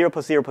false, it's 0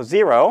 plus 0 plus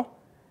 0,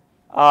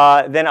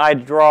 then I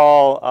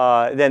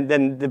draw,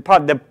 then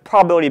the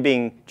probability of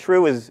being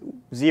true is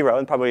 0,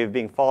 and the probability of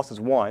being false is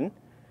 1.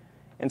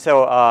 And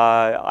so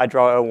I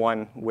draw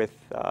O1 with,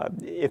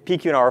 if P,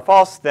 Q, and R are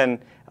false, then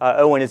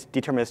O1 is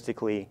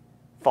deterministically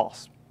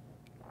false.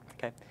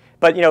 Okay?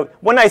 But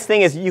one nice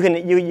thing is you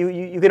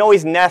can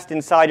always nest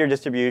inside your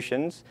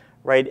distributions,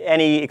 right,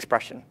 any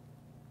expression.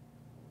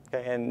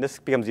 Okay? And this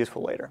becomes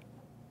useful later.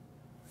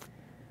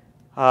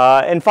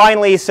 And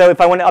finally, so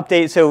if I want to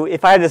update, so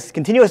if I have this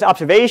continuous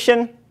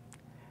observation,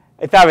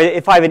 if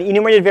I have an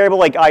enumerated variable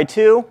like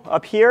I2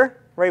 up here,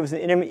 right, it was an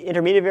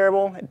intermediate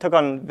variable, it took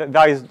on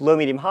values low,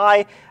 medium,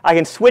 high, I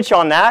can switch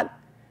on that.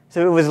 So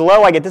if it was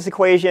low, I get this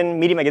equation,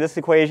 medium, I get this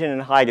equation, and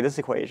high, I get this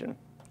equation.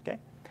 Okay?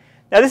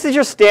 Now this is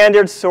your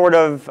standard sort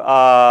of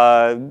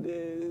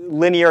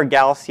linear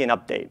Gaussian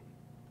update,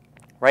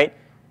 right?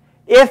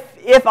 If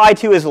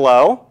I2 is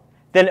low,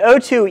 then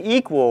O2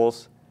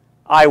 equals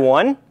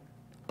I1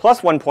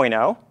 plus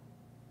 1.0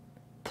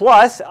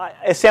 plus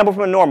a sample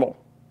from a normal,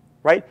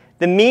 right?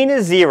 The mean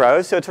is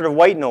 0, so it's sort of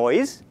white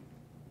noise.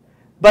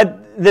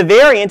 But the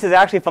variance is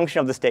actually a function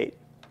of the state.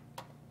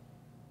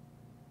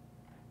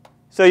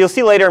 So you'll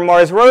see later in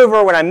Mars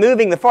rover, when I'm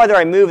moving, the farther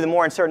I move, the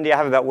more uncertainty I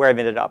have about where I've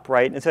ended up,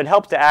 right? And so it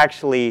helps to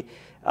actually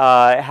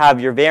have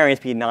your variance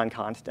be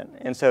non-constant.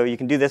 And so you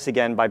can do this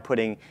again by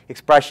putting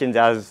expressions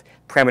as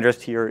parameters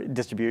to your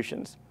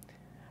distributions.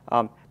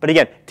 But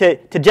again,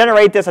 to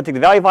generate this, I take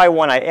the value of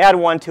I1, I add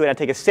 1 to it, I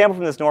take a sample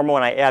from this normal,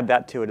 and I add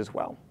that to it as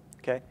well.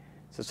 Okay?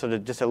 So sort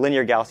of just a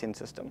linear Gaussian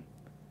system.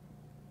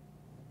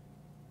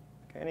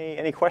 Okay,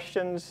 any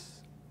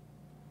questions,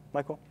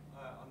 Michael?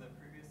 On the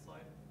previous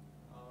slide,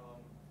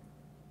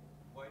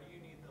 why do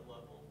you need the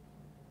level?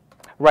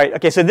 Right.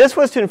 Okay. So this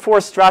was to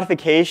enforce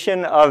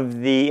stratification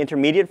of the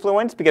intermediate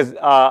fluents because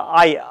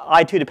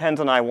I2 depends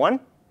on I1.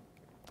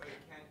 But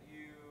can't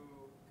you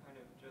kind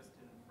of just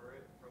infer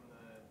it from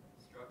the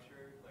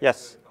structure? Like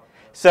Yes.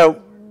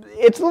 So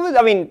it's a little bit.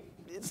 I mean,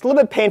 it's a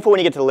little bit painful when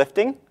you get to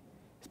lifting,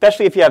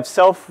 especially if you have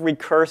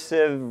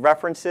self-recursive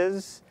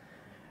references.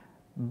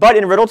 But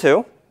in Riddle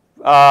 2,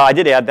 I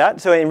did add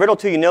that. So in Riddle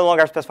 2, you no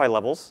longer specify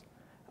levels.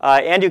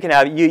 And you can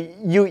have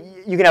you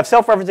can have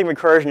self-referencing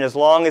recursion as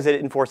long as it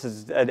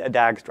enforces a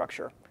DAG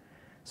structure.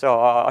 So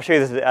I'll show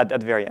you this at the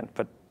very end.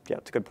 But yeah,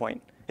 it's a good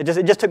point. It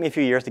just took me a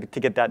few years to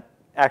get that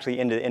actually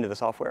into the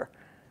software.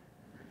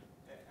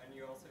 And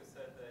you also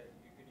said that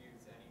you could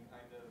use any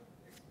kind of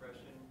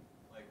expression.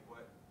 Like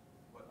what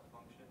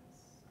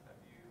functions have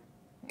you?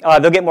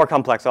 They'll get more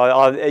complex.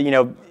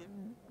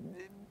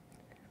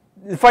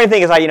 The funny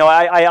thing is,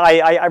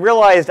 I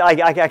realized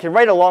I can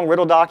write a long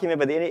Riddle document,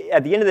 but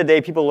at the end of the day,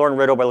 people learn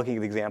Riddle by looking at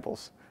the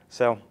examples.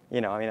 So,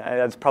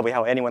 that's probably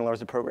how anyone learns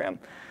to program.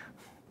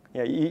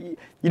 You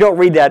don't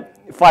read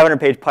that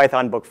 500-page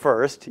Python book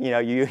first.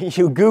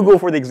 You Google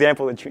for the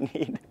example that you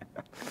need.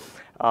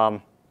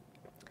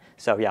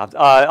 So yeah,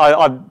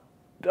 I'll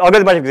go to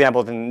a bunch of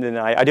examples, and then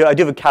I do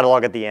have a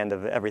catalog at the end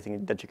of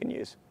everything that you can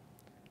use.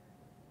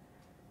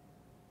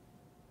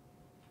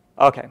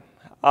 Okay.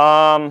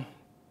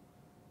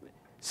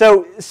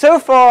 So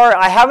far,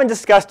 I haven't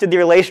discussed the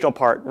relational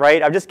part,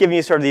 right? I've just given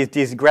you sort of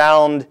these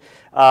ground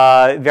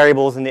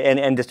variables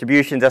and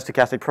distributions as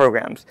stochastic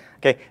programs.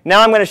 Okay.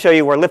 Now I'm going to show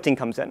you where lifting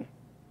comes in.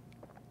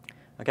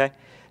 Okay.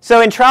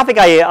 So in traffic,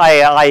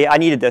 I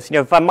needed this.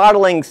 If I'm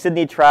modeling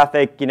Sydney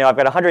traffic, I've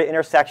got 100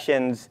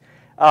 intersections.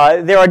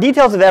 There are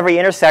details of every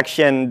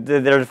intersection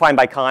that are defined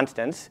by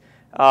constants.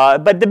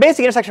 But the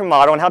basic intersection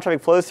model and how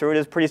traffic flows through it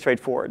is pretty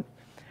straightforward.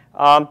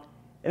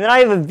 And then I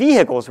have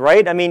vehicles,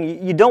 right? I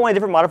mean, you don't want a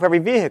different model for every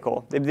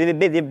vehicle. There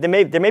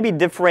may be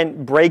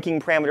different braking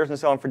parameters and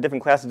so on for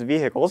different classes of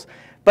vehicles.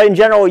 But in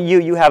general,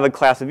 you have a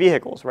class of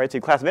vehicles, right? So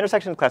a class of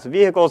intersections, class of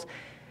vehicles.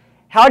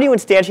 How do you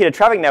instantiate a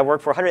traffic network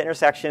for 100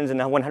 intersections and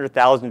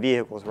 100,000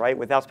 vehicles, right?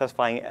 Without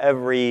specifying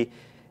every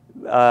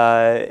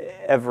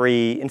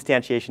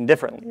instantiation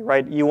differently,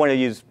 right? You want to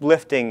use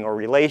lifting or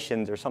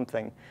relations or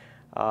something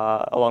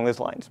along those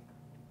lines.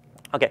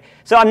 Okay,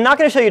 so I'm not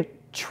going to show you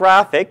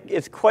traffic.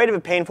 It's quite a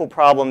painful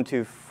problem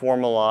to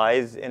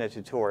formalize in a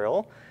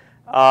tutorial.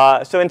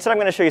 So instead, I'm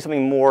going to show you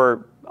something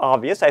more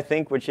obvious, I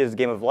think, which is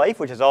game of life,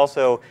 which is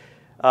also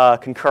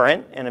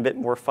concurrent and a bit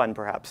more fun,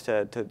 perhaps,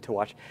 to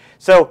watch.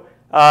 So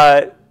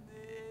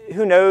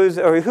who knows,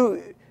 or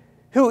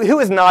who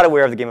is not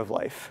aware of the game of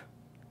life?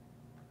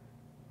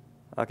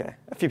 Okay,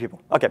 a few people.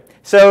 Okay,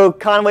 so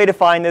Conway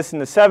defined this in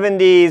the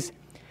 70s.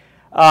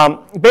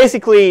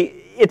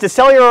 Basically, it's a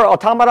cellular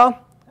automata.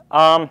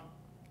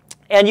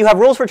 And you have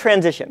rules for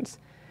transitions.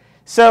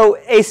 So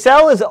a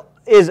cell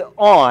is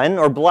on,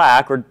 or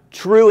black, or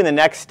true in the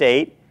next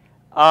state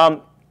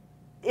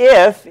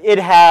if it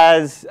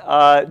has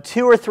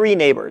 2 or 3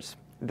 neighbors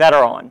that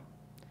are on.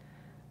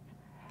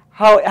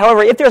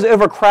 However, if there's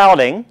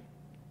overcrowding,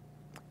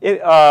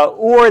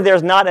 or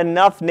there's not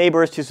enough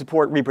neighbors to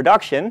support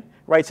reproduction,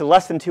 right, so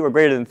less than 2 or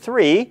greater than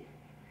 3,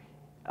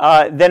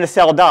 then a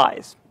cell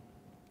dies.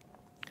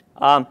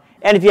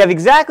 And if you have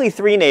exactly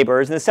 3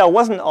 neighbors and the cell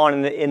wasn't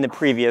on in the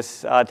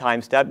previous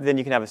time step, then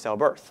you can have a cell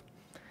birth.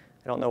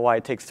 I don't know why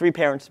it takes 3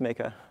 parents to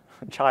make a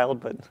child,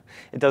 but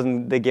it does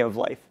in the game of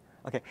life.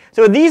 Okay.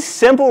 So these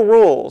simple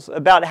rules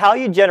about how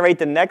you generate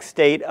the next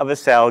state of a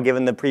cell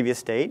given the previous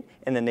state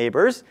and the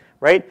neighbors,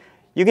 right?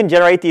 You can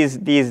generate these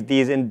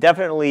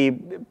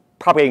indefinitely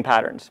propagating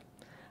patterns.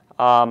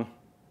 So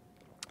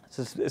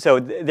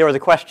there was a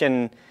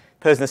question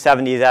posed in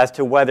the 70s as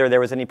to whether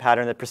there was any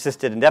pattern that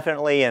persisted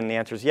indefinitely, and the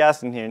answer is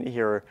yes, and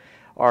here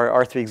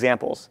are 3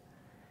 examples.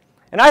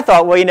 And I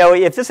thought, well,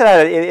 if this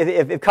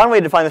if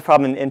Conway defined this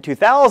problem in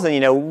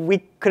 2000, we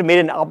could have made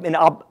an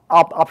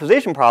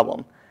optimization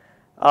problem.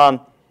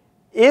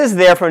 Is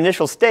there, from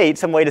initial state,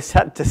 some way to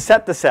set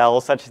the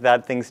cells such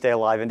that things stay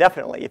alive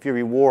indefinitely if you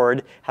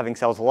reward having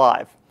cells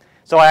alive?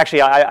 So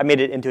I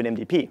made it into an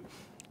MDP.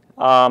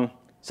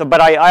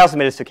 But I also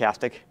made it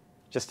stochastic,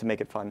 just to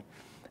make it fun.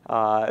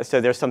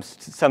 So there's some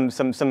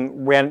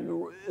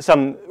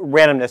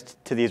randomness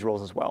to these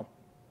rules as well.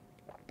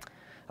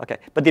 Okay,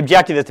 but the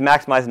objective is to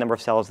maximize the number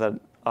of cells that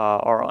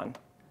are on.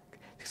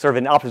 Sort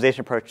of an optimization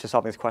approach to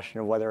solving this question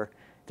of whether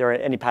there are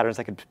any patterns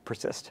that could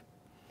persist.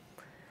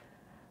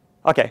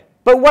 Okay,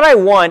 But what I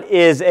want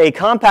is a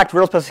compact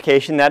riddle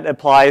specification that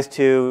applies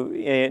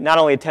to not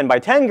only a 10 by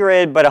 10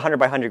 grid, but a 100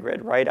 by 100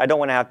 grid, right? I don't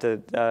want to have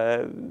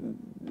to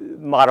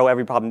model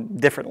every problem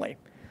differently.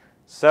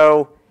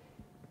 So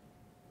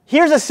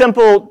here's a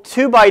simple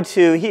 2 by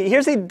 2.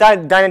 Here's a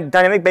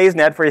dynamic Bayes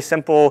net for a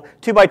simple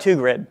 2 by 2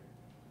 grid.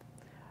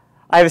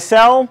 I have a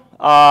cell.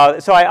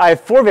 So I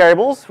have 4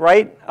 variables,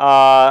 right?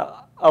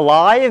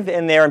 Alive,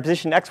 and they're in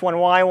position x1,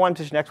 y1,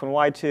 position x1,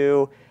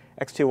 y2,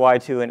 x2,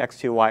 y2, and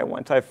x2,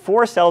 y1. So I have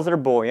 4 cells that are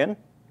Boolean.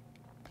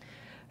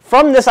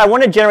 From this, I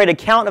want to generate a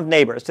count of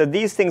neighbors. So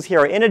these things here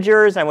are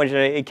integers. I want to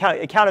generate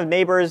a count of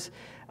neighbors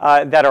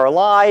that are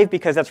alive,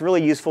 because that's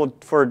really useful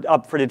for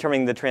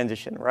determining the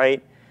transition,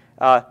 right?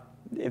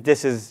 If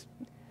this is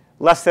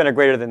less than or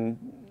greater than,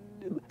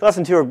 less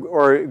than 2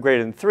 or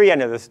greater than 3, I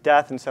know this is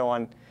death, and so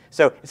on.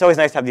 So it's always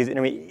nice to have these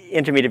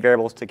intermediate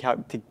variables to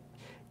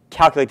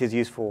calculate these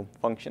useful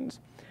functions.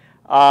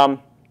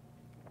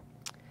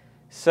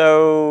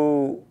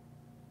 So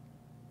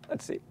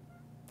let's see.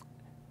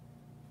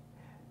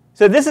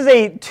 So this is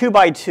a 2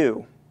 by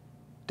 2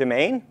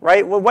 domain,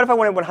 right? Well, what if I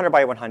wanted 100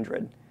 by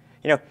 100?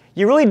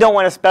 You really don't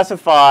want to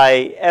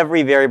specify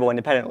every variable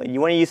independently.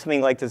 You want to use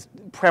something like this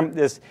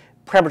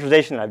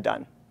parameterization that I've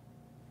done.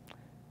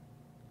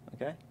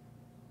 Okay.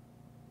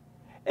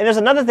 And there's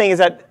another thing is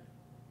that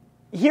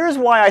here's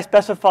why I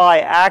specify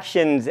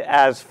actions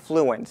as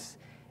fluents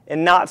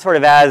and not sort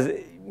of as,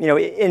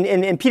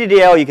 in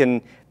PDDL you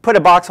can put a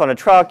box on a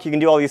truck, you can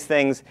do all these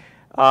things.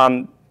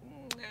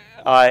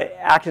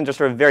 Actions are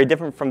sort of very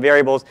different from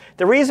variables.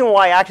 The reason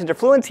why actions are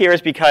fluents here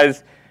is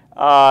because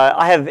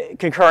I have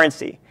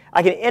concurrency.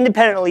 I can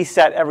independently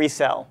set every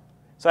cell.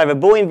 So I have a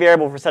Boolean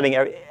variable for setting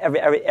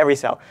every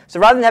cell. So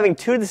rather than having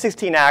 2 to the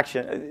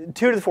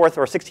 4th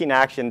or 16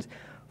 actions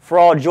for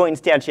all joint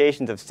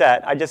instantiations of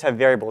set, I just have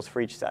variables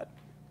for each set.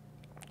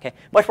 Okay,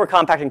 much more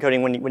compact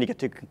encoding when you get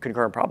to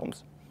concurrent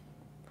problems.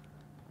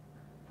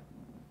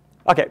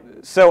 Okay,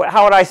 so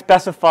how would I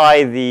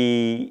specify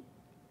the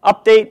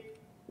update?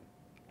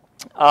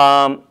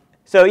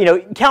 So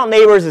count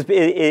neighbors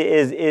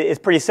is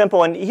pretty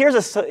simple, and here's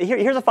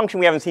a function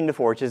we haven't seen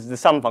before, which is the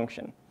sum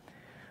function,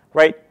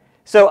 right?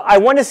 So I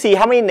want to see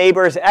how many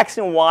neighbors x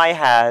and y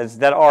has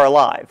that are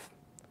alive.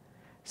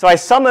 So I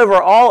sum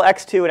over all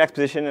x2 in x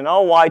position and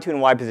all y2 in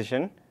y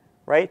position,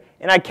 right?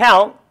 And I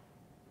count.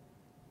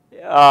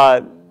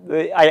 I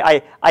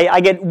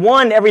get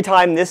 1 every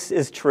time this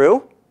is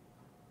true,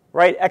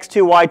 right?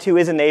 x2, y2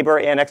 is a neighbor,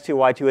 and x2,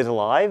 y2 is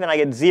alive, and I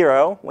get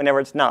 0 whenever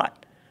it's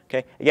not.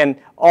 Okay. Again,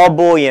 all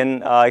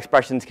Boolean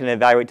expressions can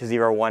evaluate to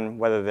 0 or 1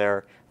 whether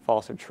they're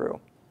false or true.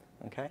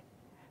 Okay.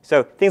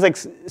 So things like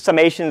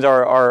summations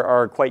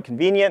are quite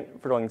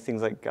convenient for doing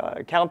things like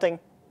counting.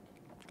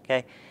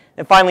 Okay.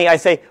 And finally, I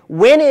say,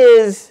 when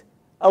is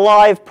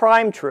alive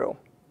prime true?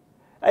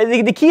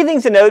 The key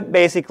things to note,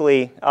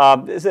 basically,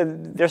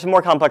 there's some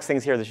more complex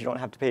things here that you don't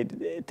have to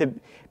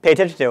pay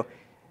attention to.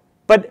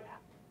 But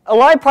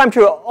alive prime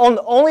true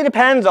only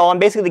depends on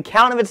basically the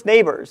count of its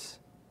neighbors,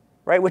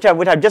 right? Which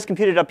I've just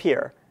computed up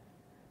here.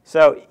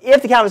 So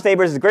if the count of its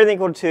neighbors is greater than or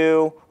equal to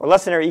 2, or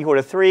less than or equal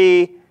to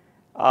 3,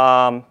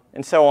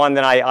 and so on,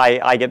 then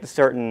I get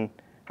certain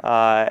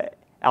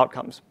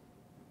outcomes.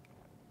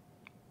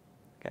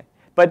 Okay.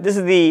 But this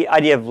is the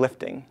idea of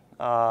lifting.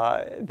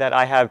 That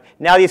I have,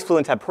 now these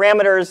fluents have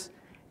parameters,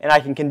 and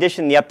I can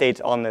condition the updates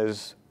on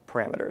those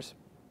parameters.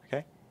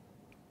 Okay?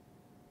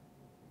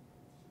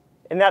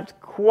 And that's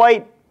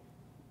quite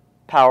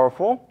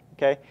powerful.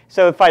 Okay?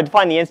 So if I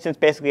define the instance,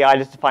 basically I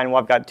just define,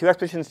 well, I've got 2 x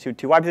positions,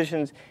 2 y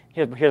positions.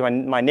 Here's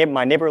my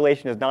neighbor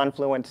relation is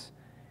non-fluents,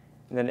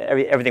 and then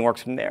everything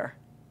works from there.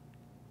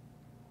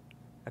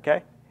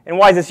 Okay? And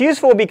why is this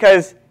useful?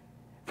 Because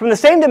from the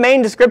same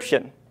domain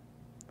description,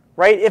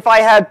 right? If I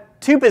had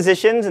 2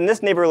 positions in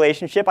this neighbor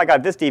relationship, I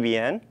got this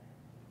dBn.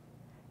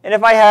 And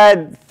if I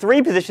had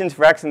 3 positions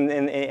for x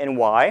and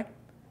y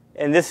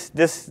in this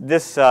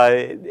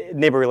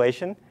neighbor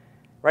relation,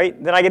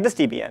 right, then I get this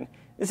dBn.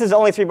 This is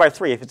only 3 by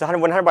 3. If it's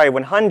 100 by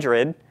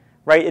 100,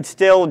 right, it's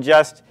still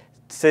just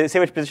say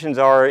which positions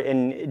are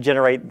and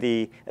generate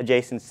the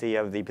adjacency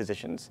of the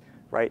positions,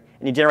 right?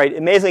 And you generate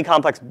amazingly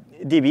complex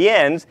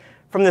dBns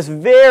from this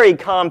very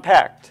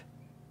compact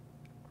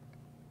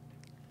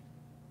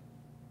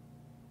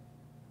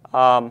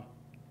where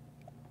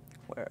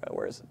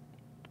is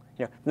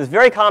it? This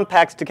very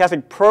compact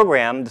stochastic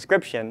program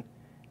description,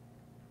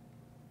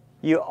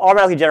 you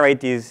automatically generate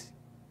these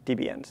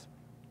dBns,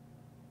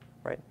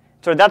 right?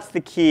 So that's the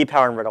key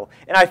power and riddle.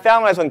 And I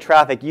found when I was doing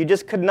traffic, you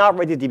just could not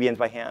write these dBns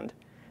by hand.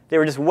 They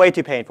were just way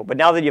too painful. But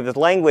now that you have this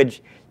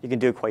language, you can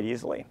do it quite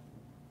easily.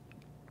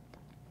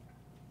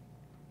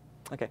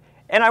 Okay.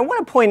 And I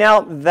want to point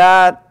out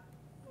that,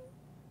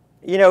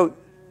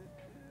 let's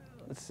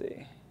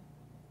see.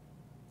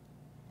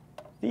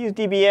 These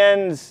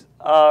dBns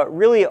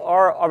really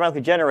are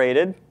automatically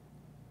generated.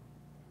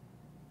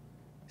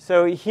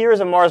 So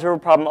here's a Mars River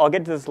problem. I'll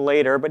get to this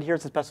later, but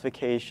here's the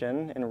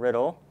specification in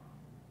riddle.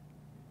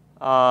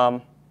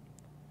 And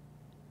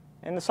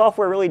the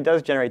software really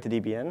does generate the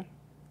dBn.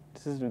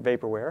 This isn't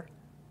vaporware.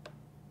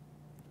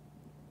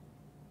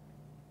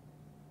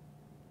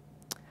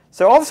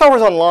 So all the software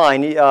is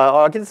online.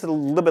 I'll get this a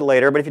little bit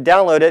later, but if you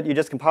download it, you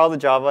just compile the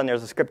Java, and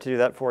there's a script to do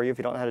that for you if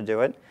you don't know how to do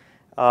it.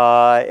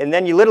 And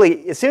then you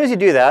literally, as soon as you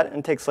do that, and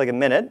it takes like a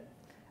minute,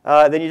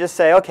 then you just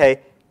say,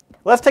 OK,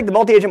 let's take the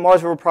multi-agent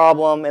Mars River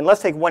problem, and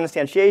let's take one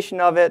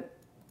instantiation of it,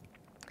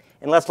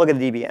 and let's look at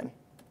the DBN.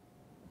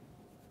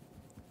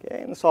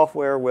 Okay, and the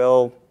software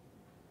will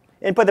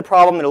input the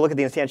problem, it'll look at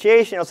the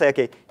instantiation, it'll say,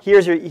 OK,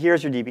 here's your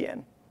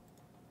DBN.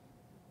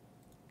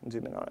 And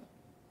zoom in on it.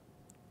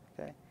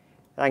 Okay,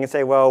 and I can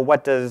say, well,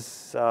 what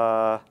does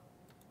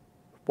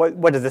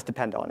this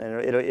depend on?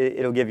 And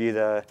it'll give you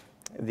the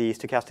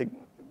stochastic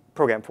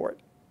program for it.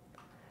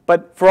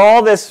 But for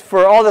all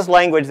this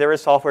language, there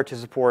is software to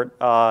support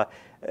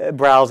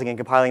browsing and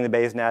compiling the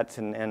Bayes nets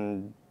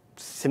and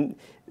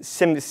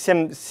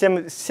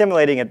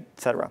simulating, et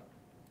cetera.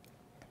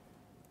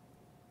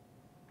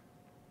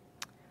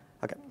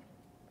 OK.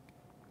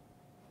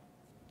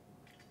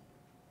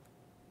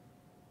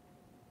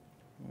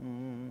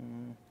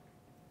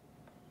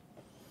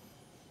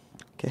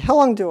 OK, how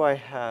long do I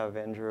have,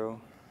 Andrew?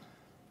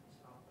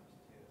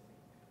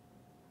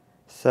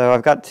 So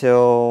I've got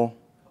till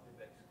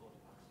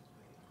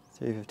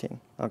 3:15.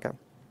 OK.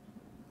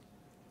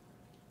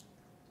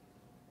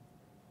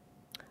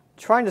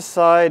 Trying to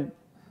decide.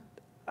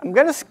 I'm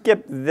going to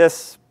skip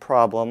this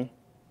problem.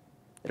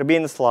 It'll be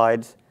in the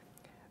slides.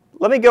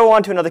 Let me go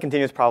on to another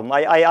continuous problem.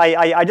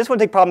 I just want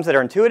to take problems that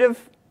are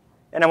intuitive,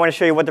 and I want to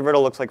show you what the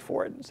riddle looks like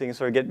for it, so you can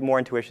sort of get more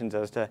intuitions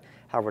as to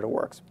how riddle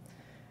works.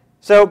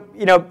 So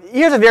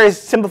here's a very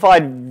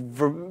simplified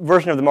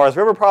version of the Mars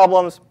River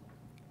problems.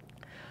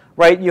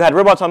 Right? You had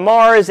robots on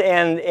Mars,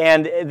 and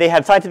they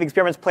had scientific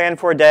experiments planned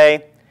for a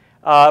day.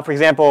 For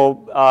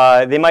example,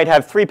 they might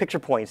have 3 picture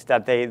points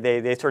that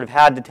they sort of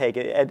had to take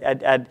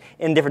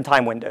in different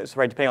time windows,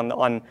 right? Depending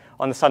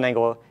on the sun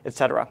angle, et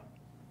cetera.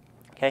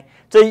 Okay?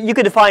 So you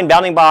could define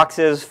bounding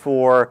boxes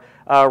for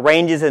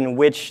ranges in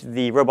which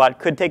the robot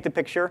could take the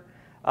picture.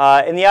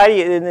 And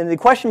the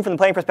question from the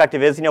planning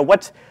perspective is,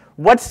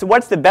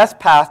 what's the best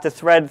path to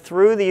thread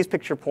through these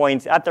picture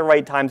points at the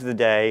right times of the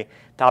day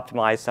to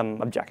optimize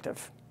some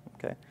objective?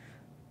 Okay.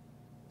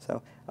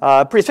 So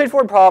pretty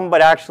straightforward problem,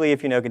 but actually,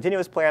 if you know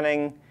continuous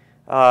planning,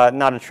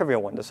 not a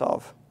trivial one to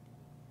solve.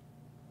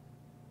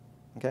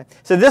 Okay.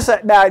 So this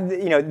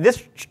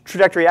this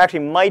trajectory actually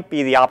might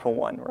be the optimal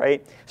one,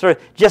 right? Sort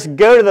of just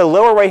go to the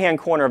lower right-hand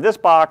corner of this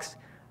box,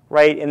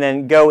 right, and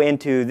then go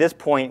into this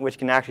point, which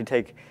can actually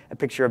take a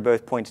picture of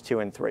both points 2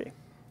 and 3,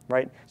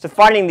 right? So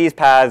finding these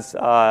paths,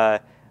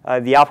 the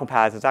optimal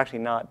paths, is actually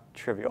not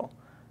trivial.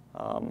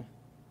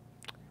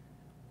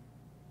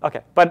 OK,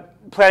 but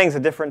planning is a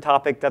different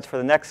topic. That's for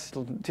the next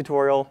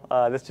tutorial.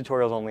 This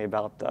tutorial is only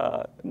about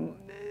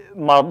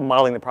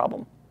modeling the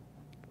problem.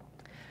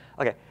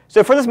 OK,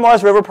 so for this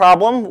Mars River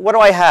problem, what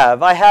do I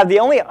have? I have the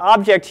only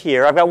object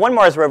here. I've got one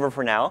Mars River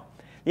for now.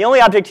 The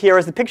only object here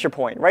is the picture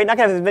point, right? Not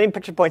going to have as many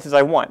picture points as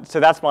I want. So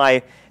that's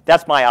my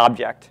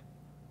object.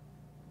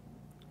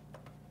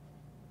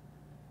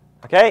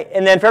 OK,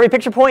 and then for every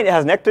picture point, it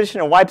has an x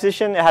position and a y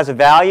position. It has a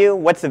value.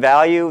 What's the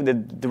value?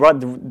 The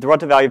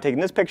relative value of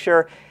taking this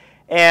picture.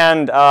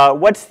 And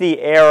what's the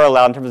error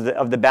allowed in terms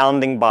of the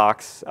bounding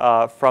box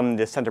from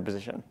the center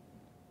position?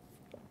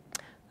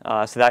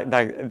 So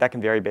that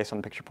can vary based on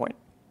the picture point.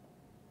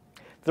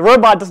 The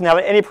robot doesn't have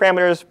any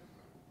parameters,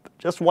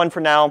 just one for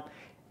now,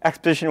 x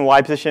position,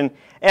 y position.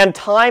 And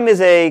time is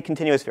a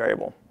continuous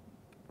variable.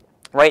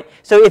 Right?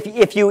 So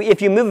if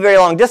you move a very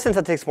long distance,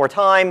 that takes more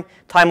time.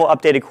 Time will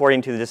update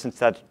according to the distance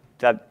that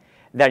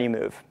you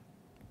move.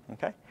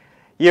 Okay?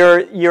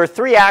 Your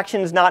 3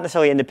 actions, not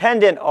necessarily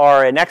independent,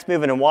 are an x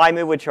move and a y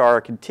move, which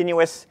are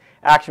continuous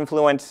action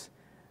fluents.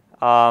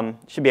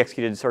 Should be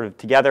executed sort of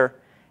together,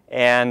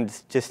 and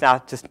to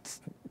snap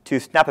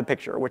a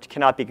picture, which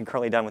cannot be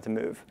concurrently done with a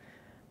move.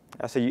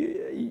 So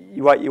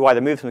you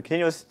either move from a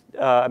continuous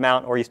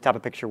amount, or you snap a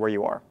picture where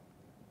you are.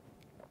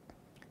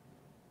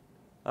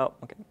 Oh,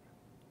 OK.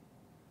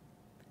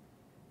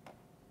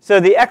 So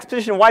the x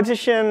position and y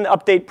position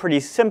update pretty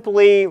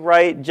simply,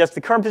 right? Just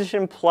the current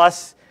position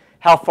plus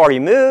how far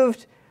you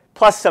moved,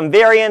 plus some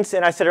variance.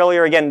 And I said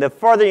earlier, again, the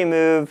farther you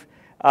move,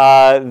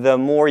 the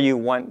more you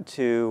want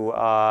to,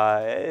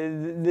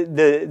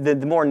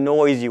 the more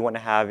noise you want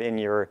to have in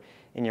your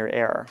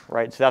error,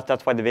 right? So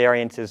that's why the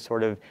variance is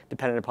sort of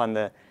dependent upon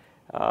the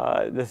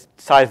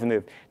size of the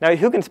move. Now,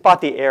 who can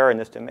spot the error in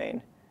this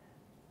domain?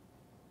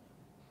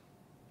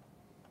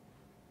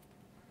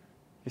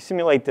 If you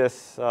simulate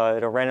this,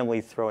 it'll randomly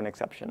throw an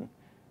exception.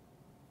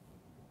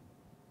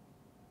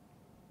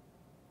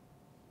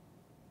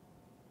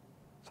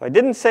 So I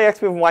didn't say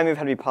x move and y move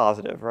had to be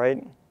positive,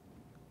 right?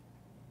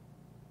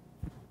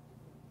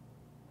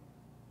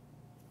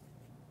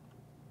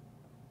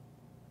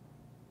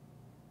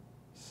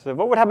 So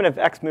what would happen if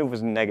x move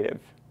was negative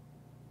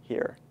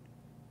here?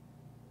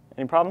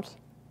 Any problems?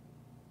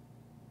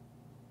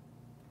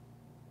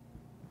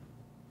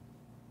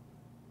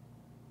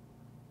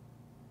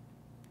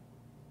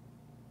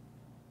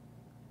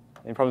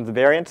 Any problems with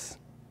the variance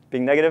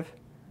being negative?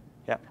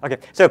 Yeah, OK.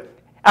 So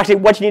actually,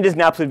 what you need is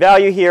an absolute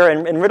value here.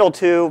 In riddle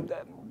 2,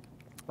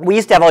 we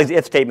used to have all these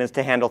if statements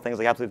to handle things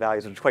like absolute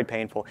values, which is quite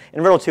painful.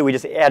 In Riddle 2, we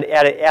just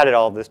added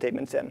all of those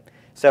statements in.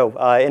 So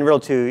in Riddle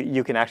 2,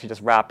 you can actually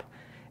just wrap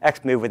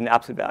xmove with an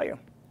absolute value.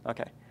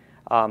 Okay.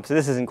 So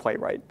this isn't quite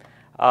right.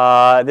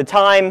 The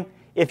time,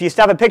 if you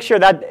snap a picture,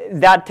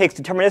 that takes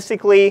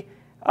deterministically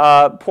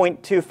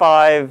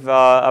 0.25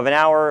 of an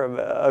hour,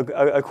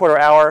 a quarter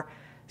hour.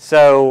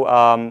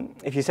 So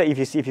if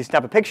you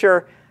snap a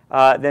picture,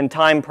 then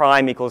time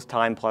prime equals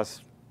time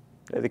plus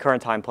the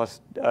current time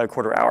plus a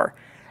quarter hour.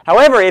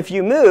 However, if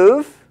you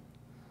move,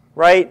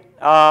 right,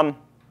 then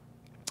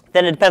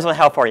it depends on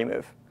how far you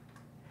move.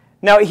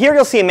 Now here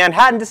you'll see a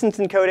Manhattan distance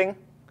encoding.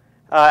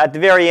 At the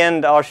very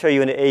end, I'll show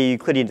you a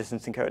Euclidean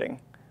distance encoding,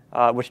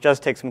 which does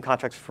take some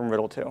context from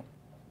Riddle 2.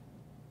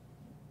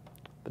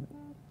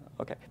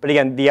 Okay. But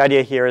again, the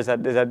idea here is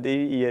that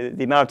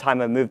the amount of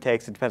time a move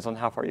takes, it depends on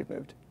how far you've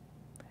moved.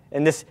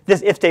 And this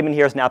if statement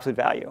here is an absolute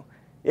value.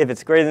 If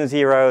it's greater than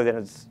 0, then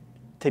it's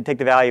take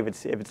the value.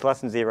 If it's less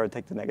than 0,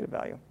 take the negative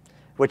value,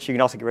 which you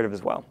can also get rid of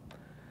as well.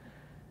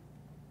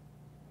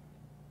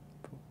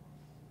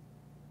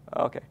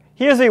 Okay.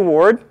 Here's the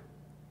reward.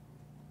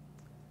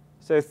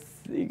 So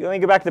let me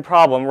go back to the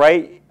problem,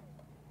 right?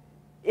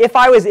 If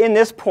I was in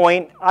this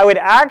point, I would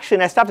actually,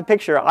 and I stopped the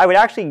picture, I would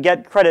actually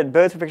get credit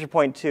both for picture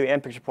point 2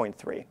 and picture point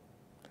 3.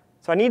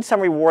 So I need some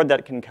reward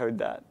that can code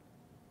that.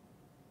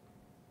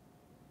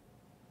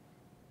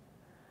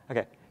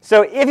 Okay.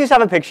 So if you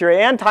stop a picture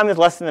and time is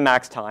less than the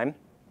max time,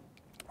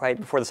 right,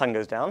 before the sun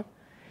goes down,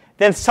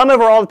 then sum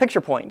over all the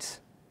picture points.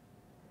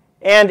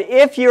 And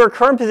if your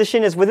current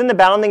position is within the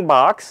bounding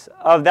box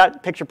of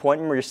that picture point,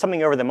 remember you're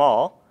summing over them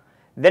all,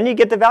 then you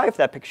get the value for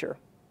that picture.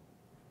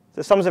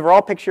 So sums over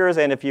all pictures,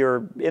 and if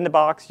you're in the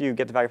box, you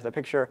get the value for that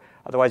picture.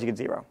 Otherwise, you get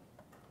 0.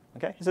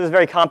 Okay? So this is a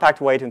very compact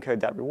way to encode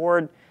that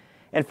reward.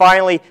 And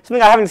finally,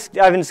 something I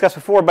haven't discussed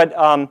before, but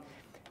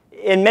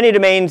in many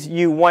domains,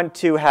 you want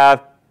to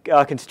have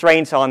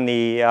constraints on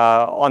the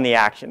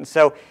action.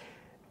 So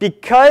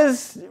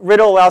because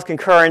Riddle allows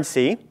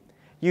concurrency,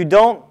 you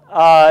don't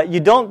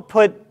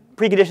put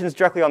preconditions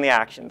directly on the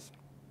actions.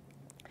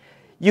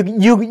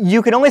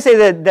 You can only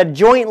say that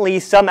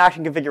jointly some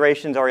action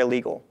configurations are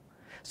illegal.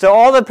 So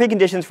all the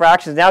preconditions for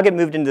actions now get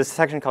moved into this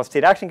section called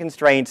state action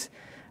constraints,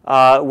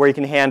 where you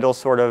can handle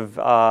sort of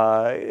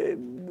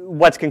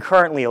what's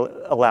concurrently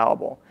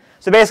allowable.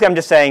 So basically, I'm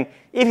just saying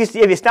if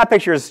your snap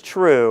picture is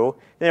true,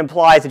 then it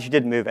implies that you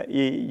didn't move it.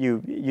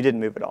 You didn't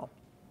move it all.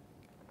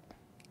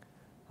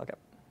 Okay,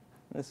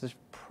 this is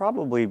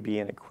probably be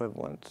an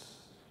equivalent.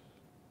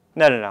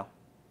 No.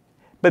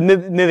 But not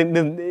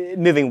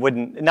moving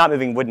wouldn't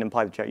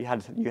imply that you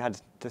had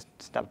to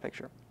snap a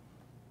picture.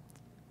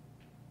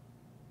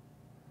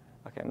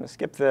 Okay, I'm going to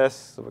skip this.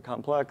 It's a little bit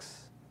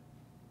complex.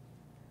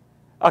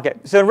 Okay,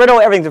 so in Riddle,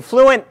 everything's a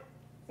fluent,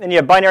 and you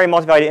have binary,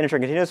 multivariate, integer,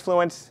 and continuous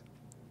fluents.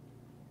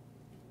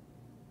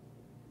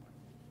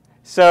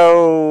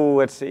 So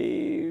let's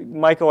see.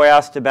 Michael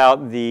asked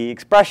about the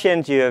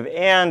expressions. You have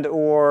and,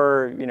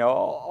 or,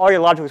 all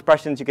your logical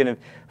expressions. You can have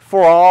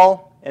for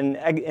all and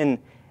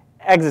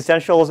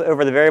existentials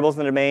over the variables in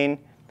the domain.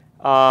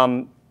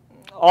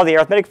 All the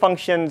arithmetic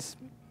functions,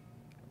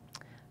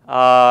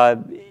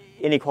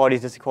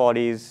 inequalities,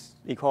 disequalities,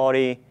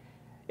 equality.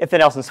 If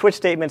then else in switch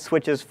statements,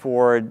 switches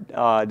for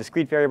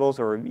discrete variables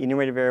or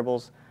enumerated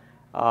variables,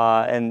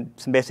 and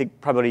some basic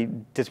probability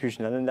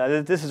distribution.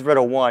 And this is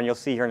Riddle 1. You'll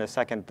see here in a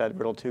second that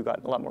Riddle 2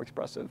 got a lot more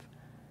expressive.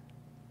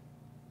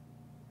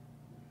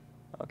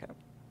 Okay.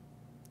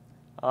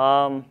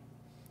 So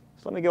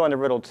let me go on to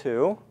Riddle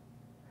 2.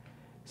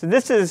 So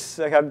this is,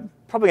 I'm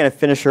probably going to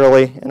finish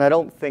early, and I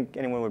don't think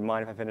anyone would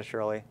mind if I finish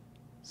early.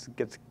 This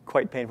gets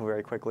quite painful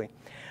very quickly.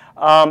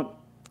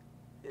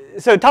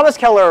 So Thomas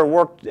Keller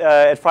worked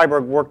at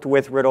Freiburg, worked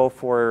with Riddle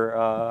for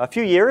a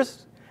few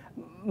years,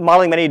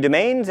 modeling many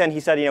domains, and he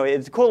said,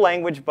 it's a cool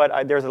language,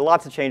 but there's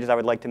lots of changes I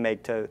would like to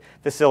make to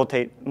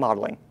facilitate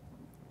modeling.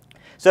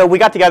 So we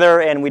got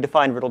together and we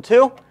defined Riddle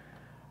 2.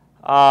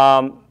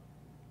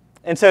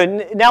 And so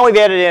now we've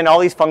added in all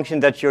these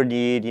functions that you'll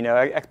need,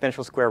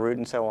 exponential square root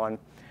and so on,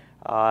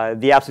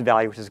 the absolute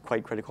value, which is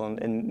quite critical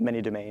in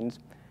many domains.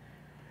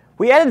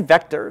 We added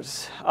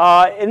vectors.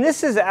 And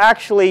this is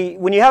actually,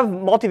 when you have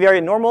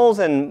multivariate normals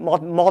and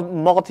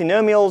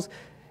multinomials,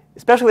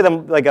 especially with a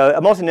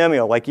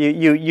multinomial, like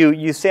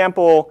you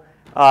sample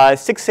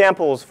 6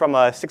 samples from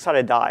a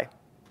 6-sided die,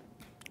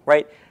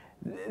 right?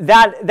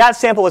 That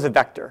sample is a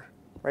vector,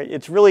 right?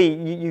 It's really,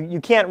 you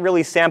can't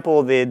really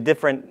sample the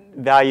different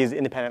values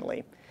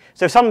independently.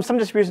 So some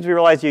distributions we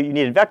realized you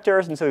needed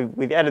vectors, and so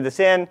we've added this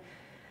in.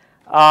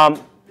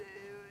 Object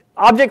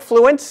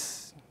fluents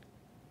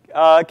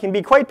can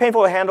be quite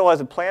painful to handle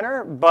as a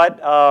planner, but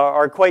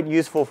are quite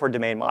useful for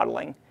domain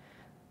modeling.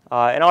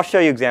 And I'll show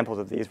you examples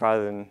of these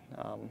rather than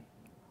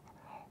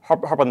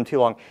harp on them too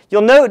long.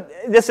 You'll note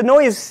this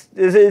annoys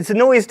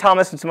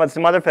Thomas and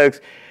some other folks,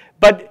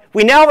 but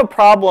we now have a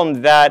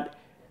problem that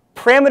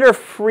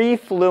parameter-free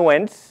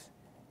fluents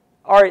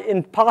are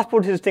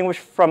impossible to distinguish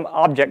from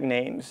object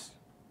names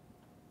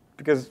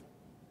because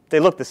they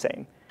look the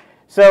same.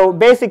 So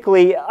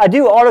basically, I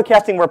do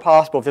autocasting where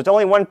possible. If there's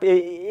only one,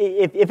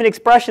 if an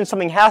expression,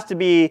 something has to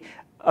be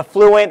a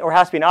fluent or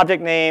has to be an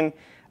object name,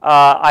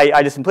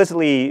 I just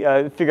implicitly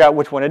figure out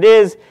which one it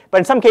is. But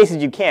in some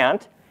cases, you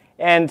can't.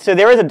 And so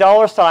there is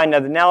a $sign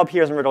that now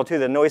appears in Riddle 2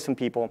 that annoys some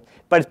people.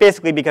 But it's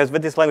basically because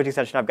with this language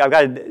extension, I've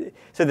got to,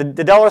 so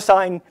the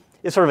 $sign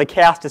is sort of a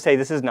cast to say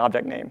this is an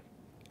object name.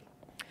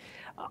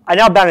 I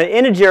now bound it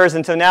integers,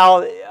 and so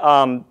now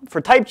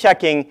for type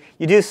checking,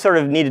 you do sort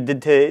of need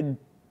to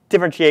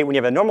differentiate when you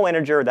have a normal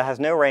integer that has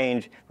no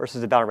range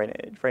versus a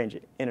bounded range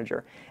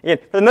integer. Again,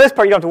 for the most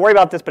part, you don't have to worry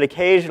about this, but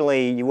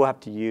occasionally you will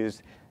have to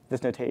use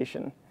this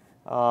notation.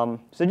 So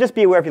just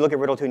be aware if you look at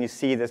Riddle 2 and you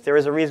see this, there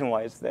is a reason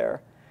why it's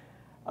there.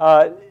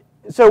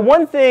 So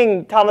one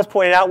thing Thomas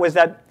pointed out was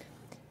that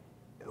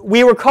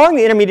we were calling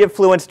the intermediate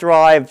fluents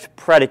derived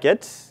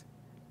predicates,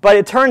 but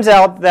it turns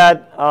out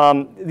that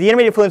the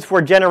intermediate fluents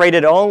were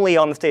generated only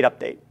on the state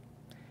update.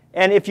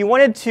 And if you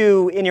wanted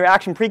to, in your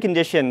action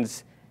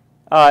preconditions,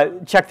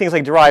 check things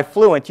like derived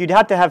fluent, you'd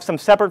have to have some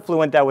separate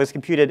fluent that was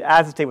computed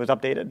as the state was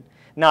updated,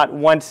 not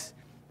once,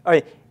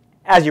 or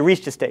as you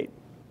reached a state.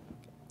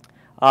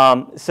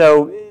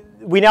 So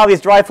we now have these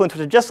derived fluents,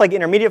 which are just like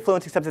intermediate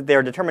fluents, except that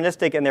they're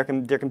deterministic and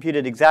they're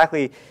computed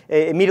exactly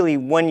immediately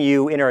when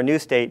you enter a new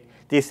state.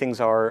 These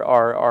things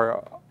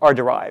are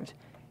derived.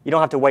 You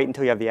don't have to wait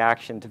until you have the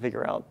action to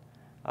figure out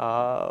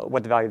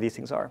what the value of these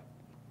things are.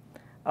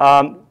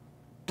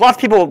 Lots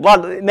of people,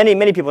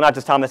 many people, not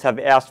just Thomas, have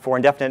asked for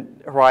indefinite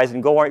horizon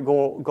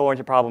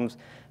goal-oriented problems.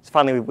 So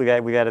finally,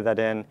 we've added that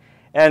in.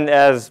 And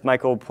as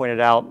Michael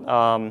pointed out,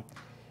 I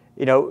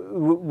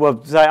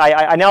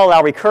now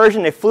allow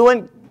recursion. A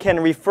fluent can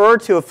refer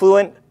to a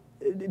fluent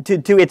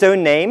to its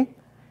own name,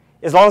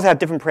 as long as it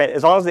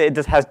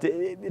has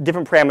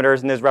different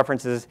parameters, and those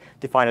references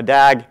define a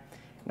DAG.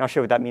 And I'll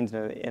show you what that means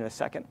in a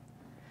second.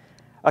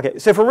 Okay,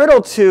 so for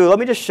Riddle 2, let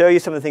me just show you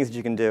some of the things that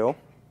you can do.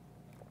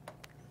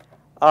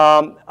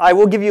 I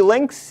will give you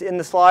links in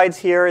the slides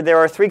here. There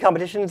are 3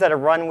 competitions that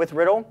have run with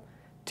Riddle,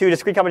 2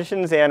 discrete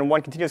competitions and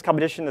 1 continuous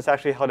competition that's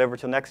actually held over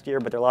till next year,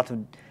 but there are lots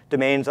of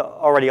domains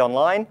already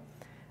online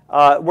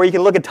where you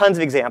can look at tons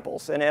of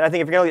examples. And I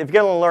think if you're going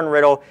to learn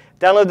Riddle,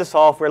 download the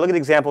software, look at the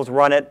examples,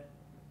 run it.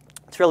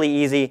 It's really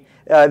easy.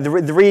 The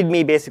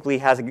README basically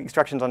has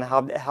instructions on how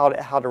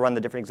to run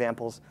the different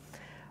examples.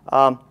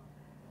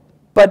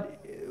 But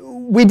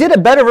we did a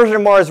better version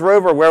of Mars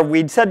rover where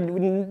we said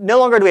no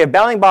longer do we have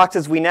bounding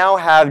boxes, we now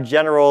have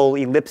general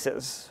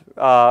ellipses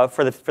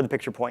for the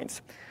picture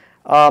points.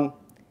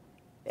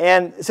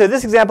 And so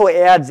this example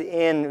adds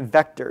in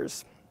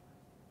vectors.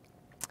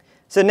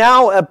 So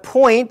now a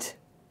point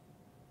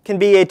can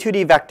be a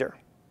 2D vector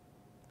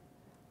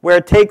where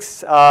it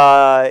takes, it's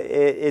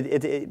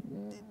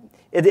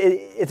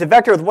a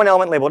vector with one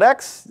element labeled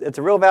x, it's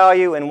a real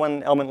value, and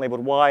one element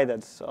labeled y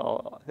that's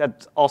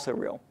also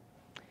real.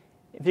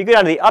 If you go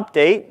down to the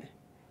update,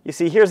 you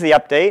see here's the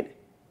update.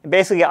 And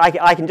basically,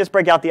 I can just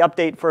break out the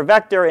update for a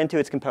vector into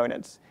its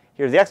components.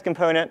 Here's the x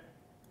component,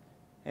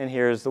 and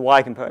here's the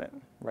y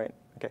component, right?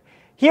 Okay.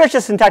 Here it's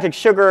just syntactic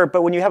sugar,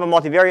 but when you have a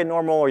multivariate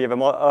normal or you have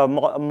a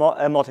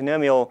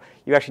multinomial,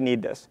 you actually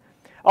need this.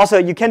 Also,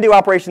 you can do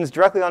operations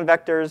directly on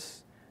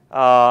vectors.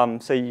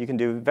 So you can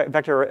do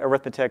vector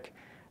arithmetic.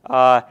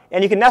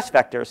 And you can nest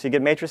vectors. So you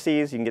get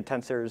matrices, you can get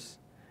tensors,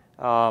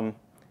 and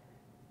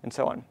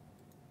so on.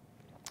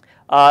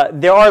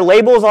 There are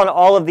labels on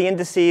all of the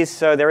indices,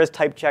 so there is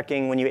type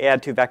checking when you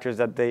add 2 vectors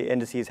that the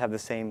indices have the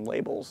same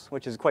labels,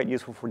 which is quite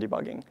useful for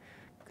debugging,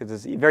 because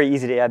it's very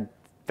easy to add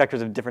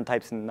vectors of different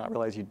types and not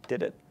realize you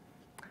did it.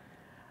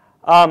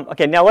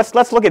 Okay, now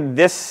let's look at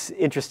this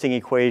interesting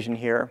equation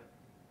here.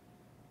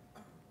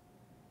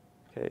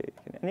 Okay,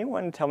 can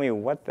anyone tell me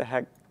what the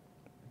heck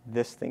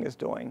this thing is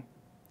doing?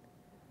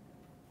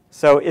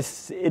 So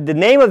the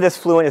name of this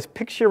fluent is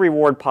picture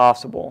reward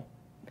possible.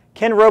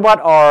 Can robot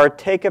R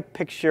take a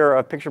picture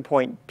of picture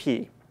point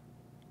P?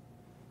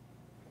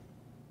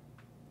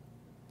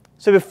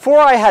 So before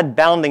I had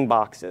bounding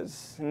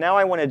boxes, now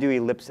I want to do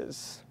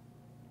ellipses.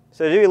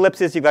 So to do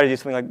ellipses, you've got to do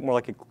something more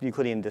like a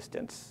Euclidean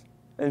distance.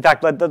 In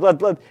fact, I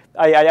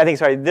think,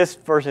 sorry, this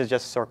version is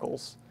just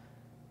circles.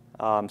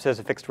 So it's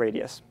a fixed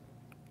radius.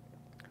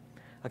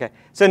 Okay,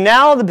 so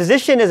now the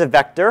position is a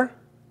vector.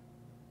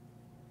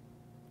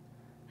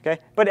 Okay,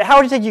 but how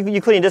would you take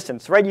Euclidean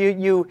distance, right?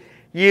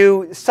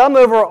 You sum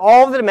over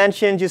all of the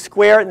dimensions, you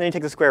square it, and then you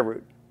take the square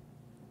root.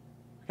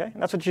 Okay,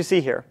 and that's what you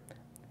see here.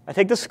 I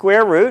take the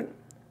square root,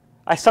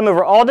 I sum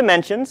over all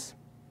dimensions.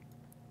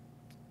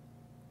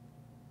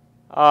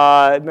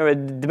 Remember,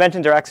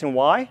 dimensions are x and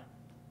y.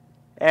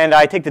 And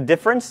I take the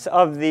difference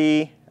of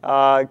the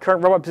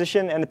current robot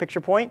position and the picture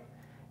point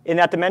in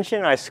that dimension,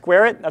 and I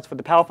square it. That's what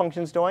the PAL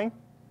function is doing.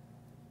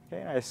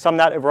 Okay, I sum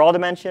that over all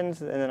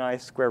dimensions, and then I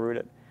square root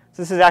it.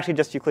 So this is actually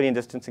just Euclidean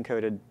distance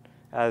encoded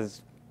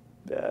as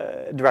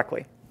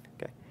directly.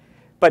 Okay.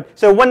 But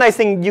so one nice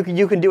thing you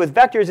can do with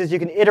vectors is you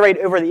can iterate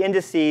over the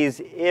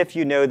indices if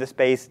you know the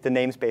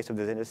namespace of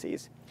those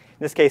indices. In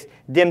this case,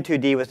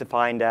 dim2d was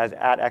defined as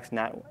at x and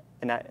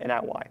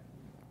at y.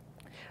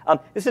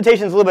 This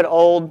notation is a little bit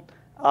old.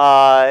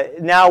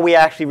 now we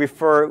actually we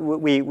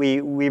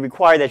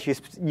require that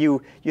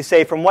you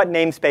say from what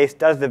namespace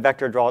does the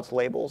vector draw its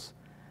labels.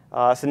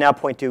 So now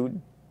point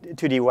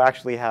 2D will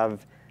actually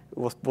have,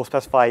 we'll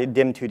specify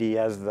dim2D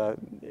as the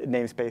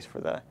namespace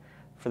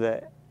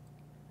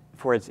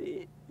for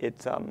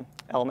its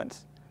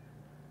elements.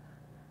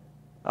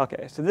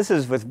 Okay, so this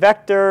is with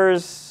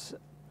vectors,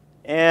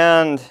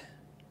 and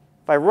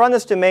if I run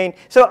this domain,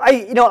 so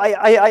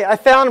I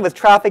found with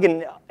traffic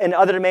and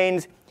other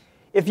domains,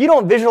 if you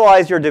don't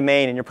visualize your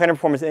domain and your planner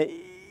performance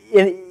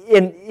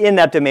in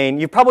that domain,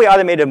 you've probably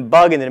either made a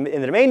bug in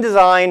the domain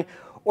design,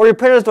 or your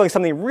planner is doing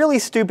something really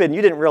stupid and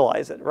you didn't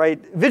realize it, right?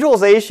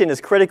 Visualization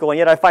is critical, and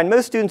yet I find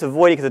most students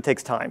avoid it because it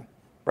takes time,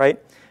 right?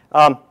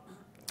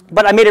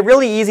 But I made it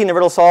really easy in the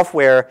Riddle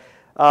software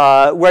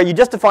where you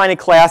just define a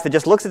class that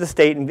just looks at the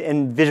state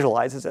and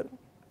visualizes it.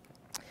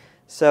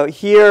 So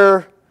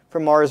here for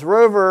Mars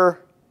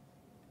rover,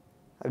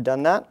 I've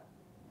done that.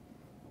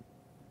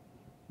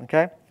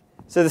 Okay.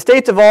 So the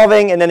state's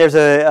evolving, and then there's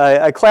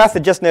a class that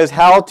just knows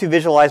how to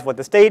visualize what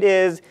the state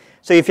is.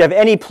 So if you have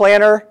any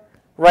planner,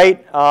 right,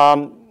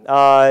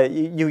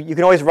 you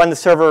can always run the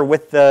server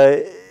with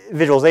the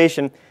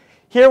visualization.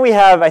 Here we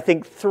have, I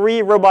think,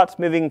 3 robots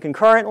moving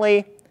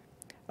concurrently.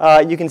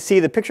 You can see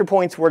the picture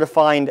points were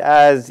defined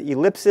as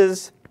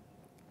ellipses.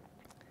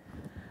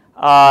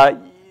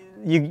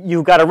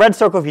 You've got a red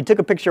circle if you took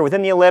a picture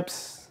within the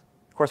ellipse.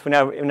 Of course,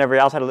 whenever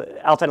outside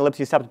ellipse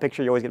you stop the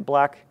picture, you always get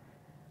black.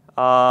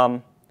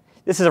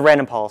 This is a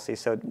random policy,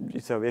 so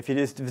if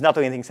it's not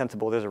doing anything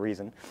sensible, there's a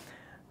reason.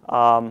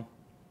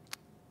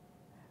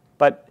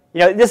 But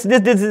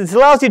this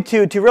allows you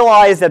to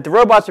realize that the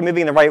robots are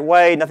moving in the right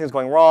way, nothing's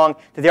going wrong,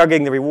 that they are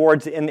getting the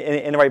rewards in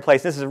the right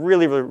place. This is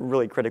really, really,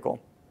 really critical.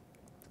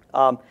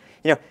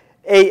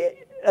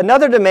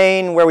 Another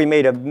domain where we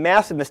made a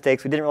massive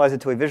mistake, we didn't realize it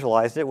until we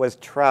visualized it, was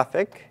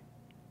traffic.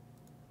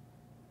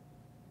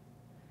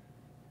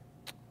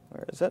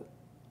 Where is it?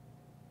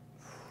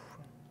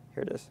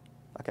 Here it is.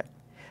 Okay.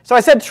 So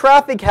I said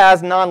traffic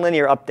has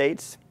nonlinear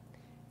updates.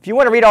 If you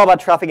want to read all about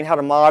traffic and how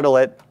to model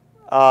it,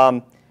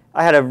 I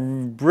had a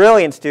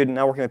brilliant student,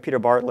 now working with Peter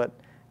Bartlett,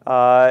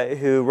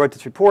 who wrote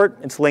this report.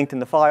 It's linked in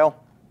the file.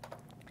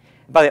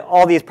 By the way,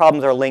 all these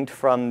problems are linked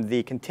from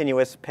the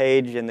continuous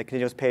page and the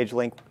continuous page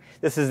link.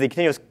 This is the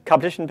continuous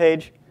competition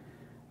page.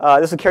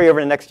 This will carry over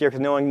to next year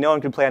because no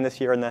one could play on this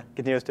year in the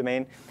continuous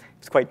domain.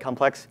 It's quite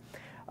complex.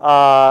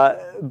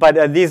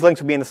 But these links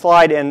will be in the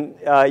slide, and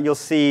you'll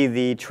see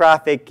the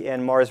traffic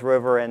and Mars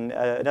rover and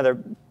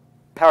another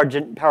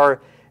power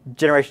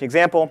generation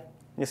example.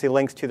 You'll see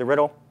links to the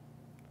riddle.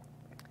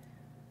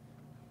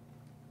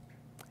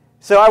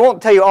 So I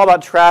won't tell you all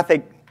about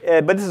traffic,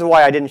 but this is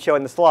why I didn't show it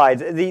in the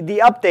slides.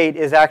 The update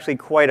is actually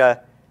quite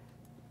a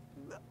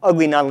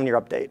ugly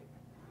nonlinear update.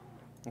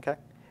 Okay?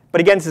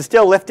 But again, this is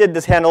still lifted.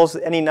 This handles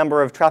any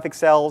number of traffic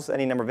cells,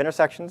 any number of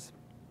intersections.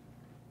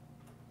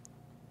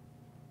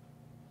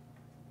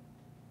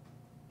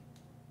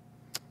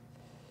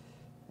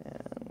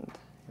 And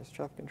here's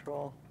traffic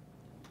control.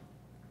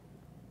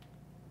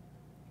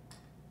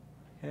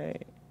 Okay.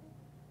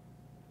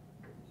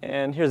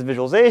 And here's the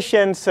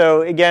visualization.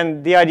 So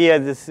again, the idea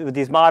with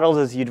these models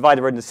is you divide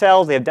the road into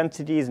cells. They have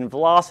densities and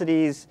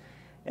velocities.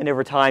 And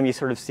over time, you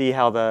sort of see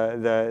how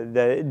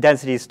the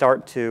densities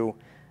start to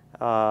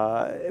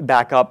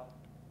back up.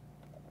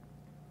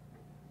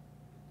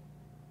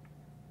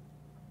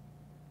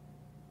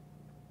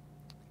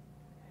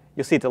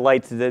 You'll see at the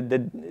lights, the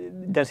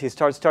density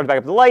starts to back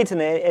up the lights. And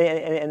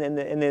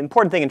the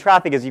important thing in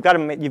traffic is you've got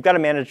to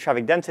manage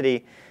traffic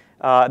density.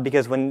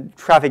 Because when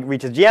traffic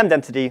reaches GM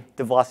density,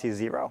 the velocity is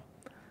 0,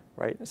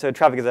 right? So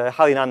traffic is a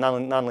highly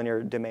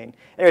nonlinear domain.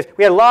 Anyways,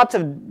 we had lots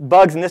of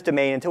bugs in this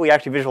domain until we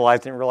actually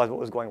visualized it and realized what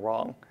was going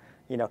wrong.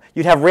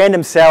 You'd have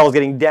random cells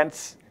getting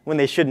dense when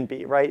they shouldn't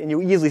be, right? And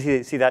you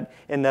easily see that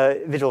in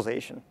the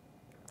visualization.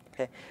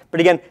 Okay?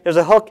 But again, there's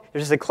a hook.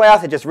 There's just a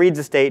class that just reads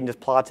the state and just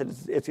plots it.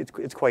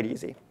 It's quite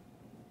easy.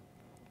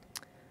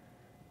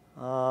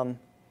 And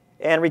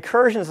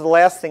recursion is the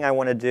last thing I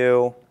want to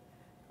do.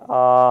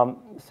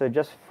 So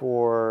just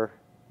for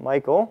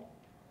Michael.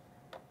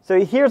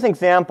 So here's an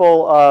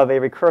example of a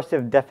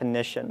recursive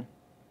definition.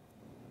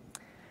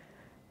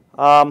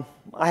 I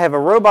have a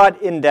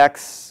robot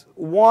index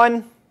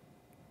 1.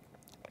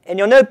 And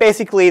you'll note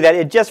basically that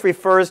it just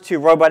refers to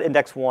robot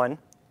index 1,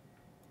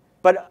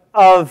 but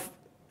of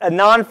a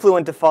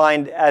non-fluent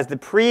defined as the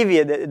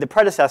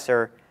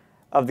predecessor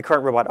of the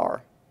current robot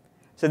R.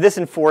 So this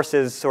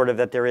enforces sort of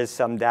that there is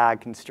some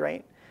DAG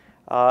constraint.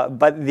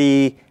 But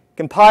the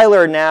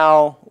compiler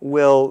now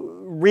will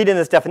read in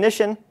this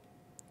definition.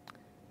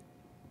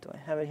 Do I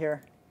have it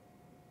here?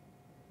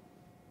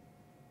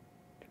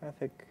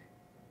 Traffic.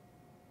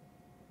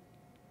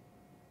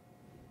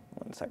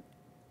 One sec.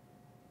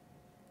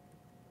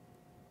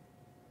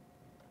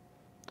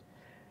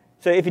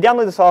 So if you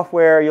download the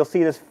software, you'll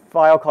see this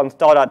file called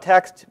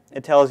install.txt.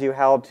 It tells you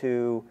how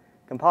to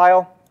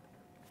compile.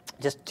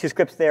 Just 2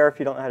 scripts there if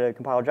you don't know how to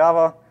compile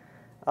Java.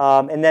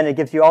 And then it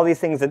gives you all these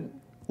things that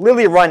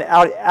literally run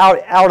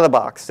out of the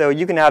box. So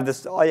you can have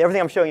this,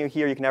 everything I'm showing you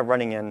here, you can have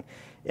running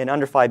in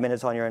under 5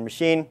 minutes on your own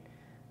machine.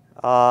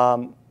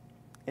 And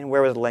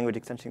where was the language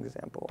extension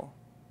example?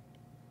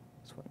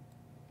 This one.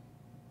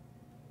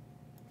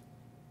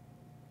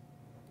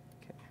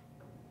 Okay.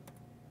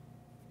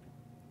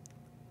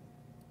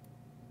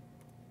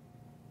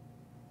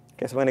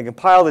 Okay, so I'm going to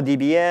compile the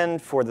DBN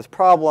for this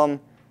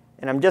problem.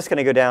 And I'm just going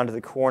to go down to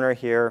the corner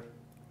here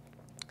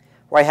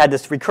where I had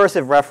this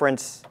recursive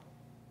reference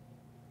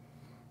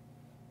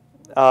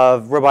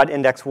of robot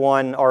index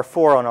 1,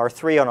 R4 on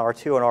R3 on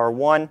R2 on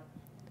R1.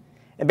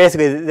 And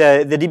basically,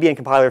 the DBN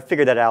compiler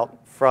figured that out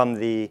from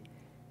the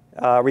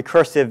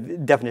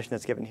recursive definition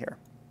that's given here.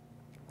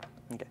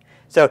 Okay.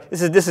 So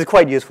this is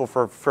quite useful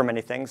for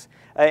many things.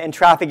 In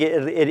traffic,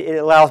 it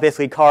allows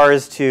basically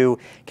cars to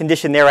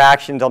condition their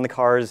actions on the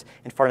cars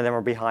in front of them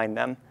or behind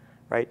them.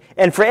 Right?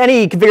 And for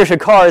any configuration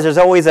of cars, there's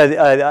always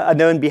a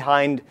known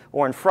behind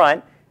or in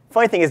front.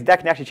 Funny thing is that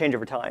can actually change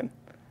over time.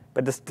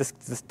 But this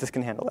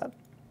can handle that.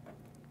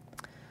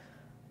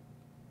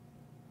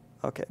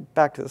 OK,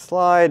 back to the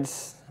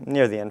slides. I'm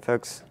near the end,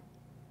 folks.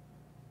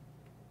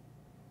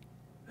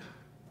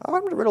 Oh,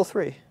 I'm to riddle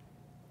 3.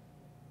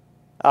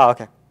 Oh,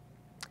 OK.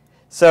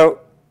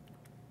 So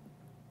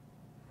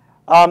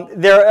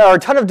there are a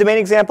ton of domain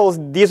examples.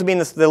 These will be in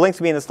the links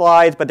will be in the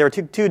slides, but there are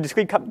two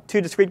discrete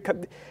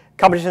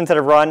competitions that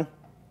have run.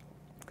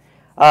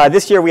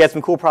 This year we had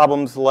some cool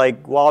problems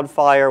like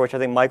wildfire, which I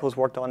think Michael's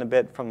worked on a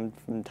bit from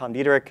Tom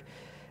Diederich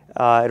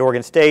at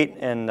Oregon State,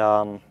 and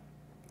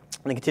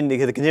the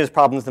continuous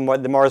problems,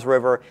 the Mars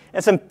rover,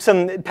 and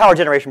some power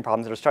generation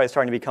problems that are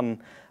starting to become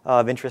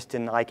of interest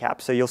in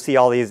ICAPS. So you'll see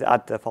all these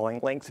at the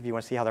following links if you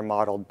want to see how they're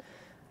modeled.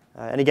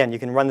 And again, you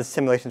can run the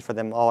simulations for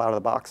them all out of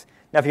the box.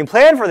 Now, if you can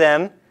plan for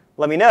them,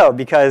 let me know,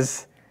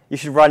 because you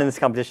should run in this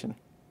competition.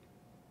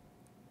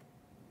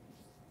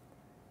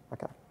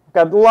 OK. I've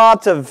got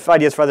lots of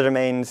ideas for other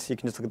domains. You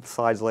can just look at the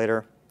slides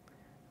later.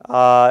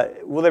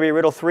 Will there be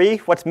riddle 3?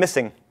 What's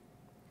missing?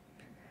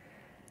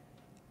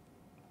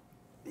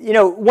 You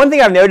know, one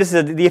thing I've noticed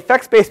is that the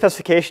effects-based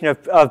specification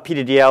of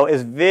PDDL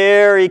is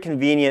very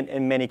convenient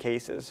in many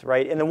cases,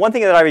 right? And the one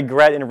thing that I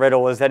regret in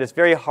Riddle is that it's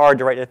very hard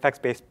to write an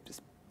effects-based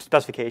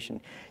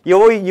specification. You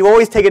always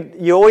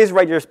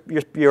write your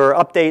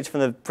updates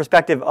from the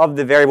perspective of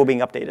the variable being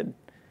updated,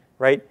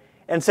 right?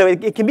 And so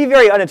it can be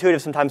very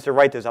unintuitive sometimes to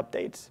write those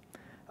updates.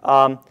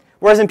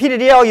 Whereas in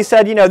PDDL, you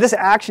said, you know, this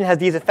action has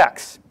these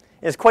effects.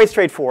 And it's quite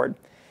straightforward.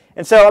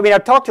 And so, I mean,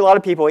 I've talked to a lot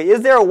of people.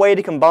 Is there a way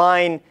to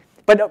combine?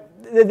 But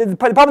the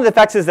problem with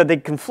effects is that they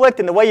conflict.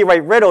 And the way you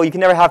write Riddle, you can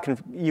never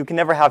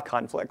have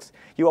conflicts.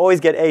 You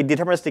always get a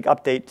deterministic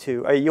update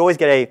to. You always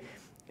get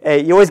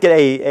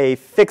a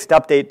fixed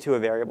update to a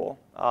variable.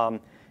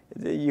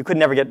 You could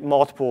never get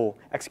multiple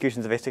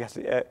executions of a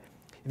stochastic.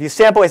 If you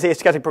sample a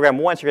stochastic program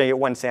once, you're going to get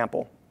one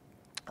sample.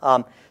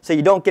 So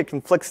you don't get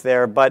conflicts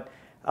there, but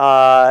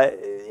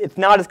it's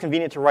not as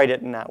convenient to write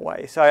it in that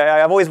way. So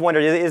I've always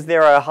wondered, is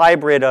there a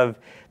hybrid of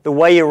the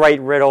way you write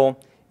Riddle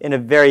in a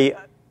very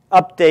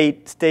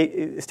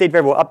state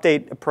variable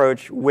update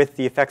approach with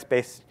the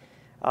effects-based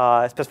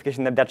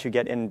specification that you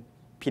get in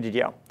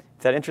PDDL?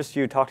 If that interests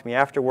you, talk to me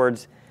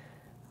afterwards.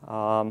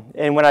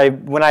 And when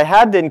I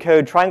had to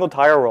encode triangle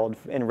tire world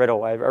in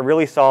Riddle, I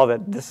really saw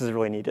that this is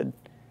really needed.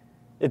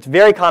 It's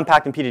very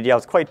compact in PDDL.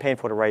 It's quite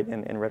painful to write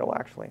in Riddle,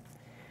 actually.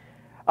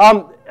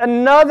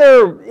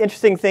 Another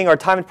interesting thing are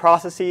timed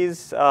processes.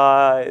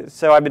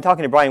 So I've been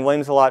talking to Brian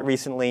Williams a lot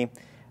recently,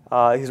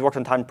 who's worked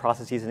on timed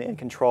processes in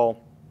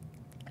control,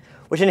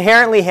 which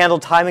inherently handle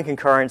time and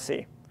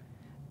concurrency.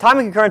 Time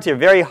and concurrency are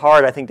very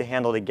hard, I think, to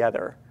handle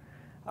together.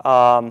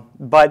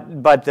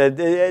 But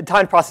the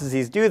timed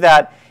processes do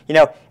that, you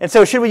know. And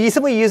so should we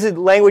simply use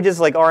languages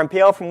like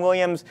RMPL from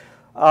Williams,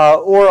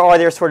 or are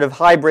there sort of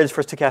hybrids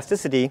for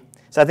stochasticity?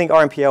 So I think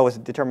RMPL was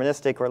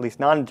deterministic, or at least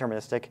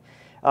non-deterministic.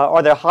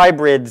 Are there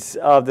hybrids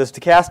of the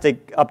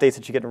stochastic updates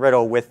that you get in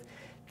Riddle with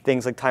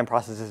things like time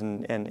processes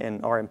and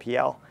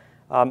RMPL?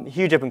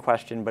 Huge open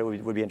question, but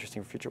it would be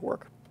interesting for future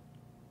work.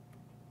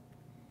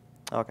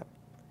 OK.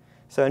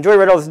 So enjoy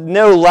Riddle. There's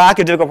no lack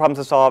of difficult problems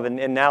to solve,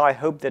 and now I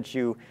hope that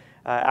you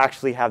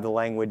actually have the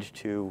language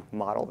to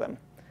model them.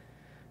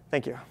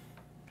 Thank you.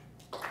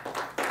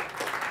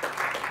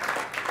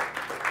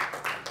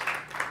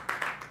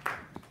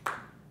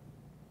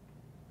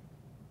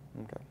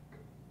 Okay.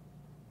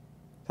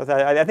 So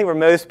I think for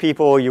most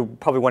people, you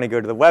probably want to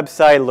go to the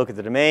website, look at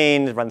the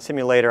domains, run the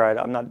simulator.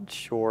 I'm not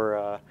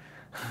sure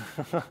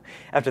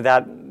after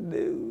that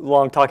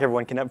long talk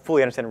everyone can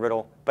fully understand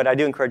Riddle, but I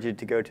do encourage you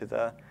to go to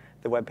the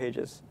web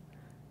pages.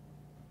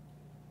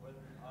 When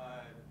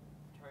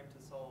trying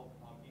to solve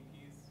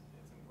PPs,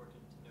 it's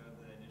important to know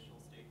the initial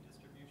state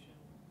distribution.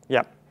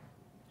 Yeah. Do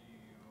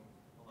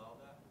you allow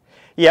that?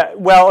 Yeah.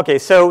 Well, OK.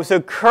 So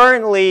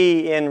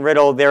currently in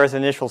Riddle, there is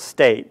an initial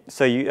state.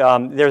 So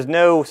there's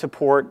no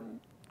support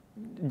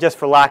just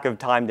for lack of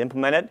time to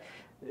implement it.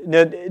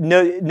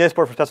 No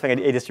support for specifying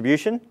a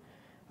distribution.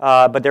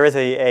 But there is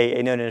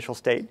a known initial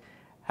state.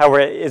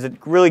 However, is it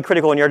really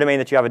critical in your domain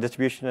that you have a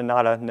distribution and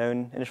not a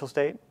known initial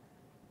state?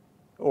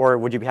 Or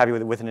would you be happy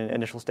with an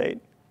initial state?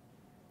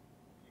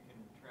 You can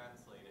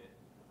translate it.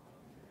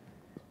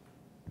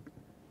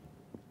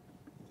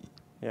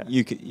 Yeah.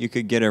 You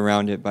could get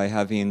around it by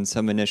having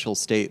some initial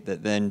state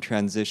that then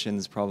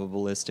transitions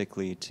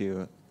probabilistically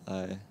to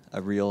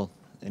a real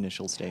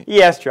initial state.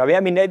 Yeah, it's true. I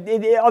mean,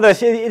 although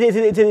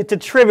it's a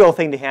trivial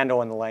thing to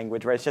handle in the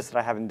language, right? It's just that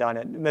I haven't done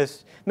it.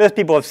 Most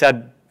people have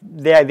said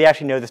they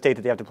actually know the state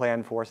that they have to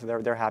plan for, so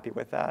they're happy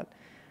with that.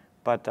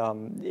 But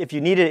if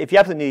you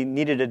absolutely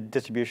needed a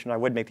distribution, I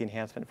would make the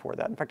enhancement for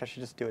that. In fact, I should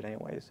just do it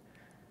anyways.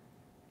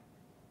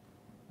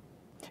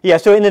 Yeah,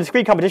 so in the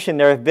discrete competition,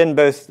 there have been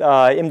both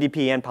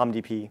MDP and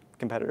POMDP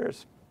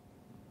competitors.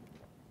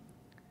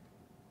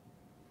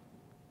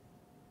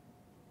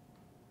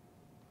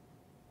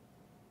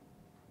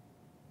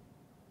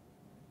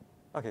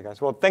 Okay,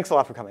 guys. Well, thanks a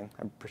lot for coming.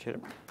 I appreciate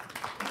it.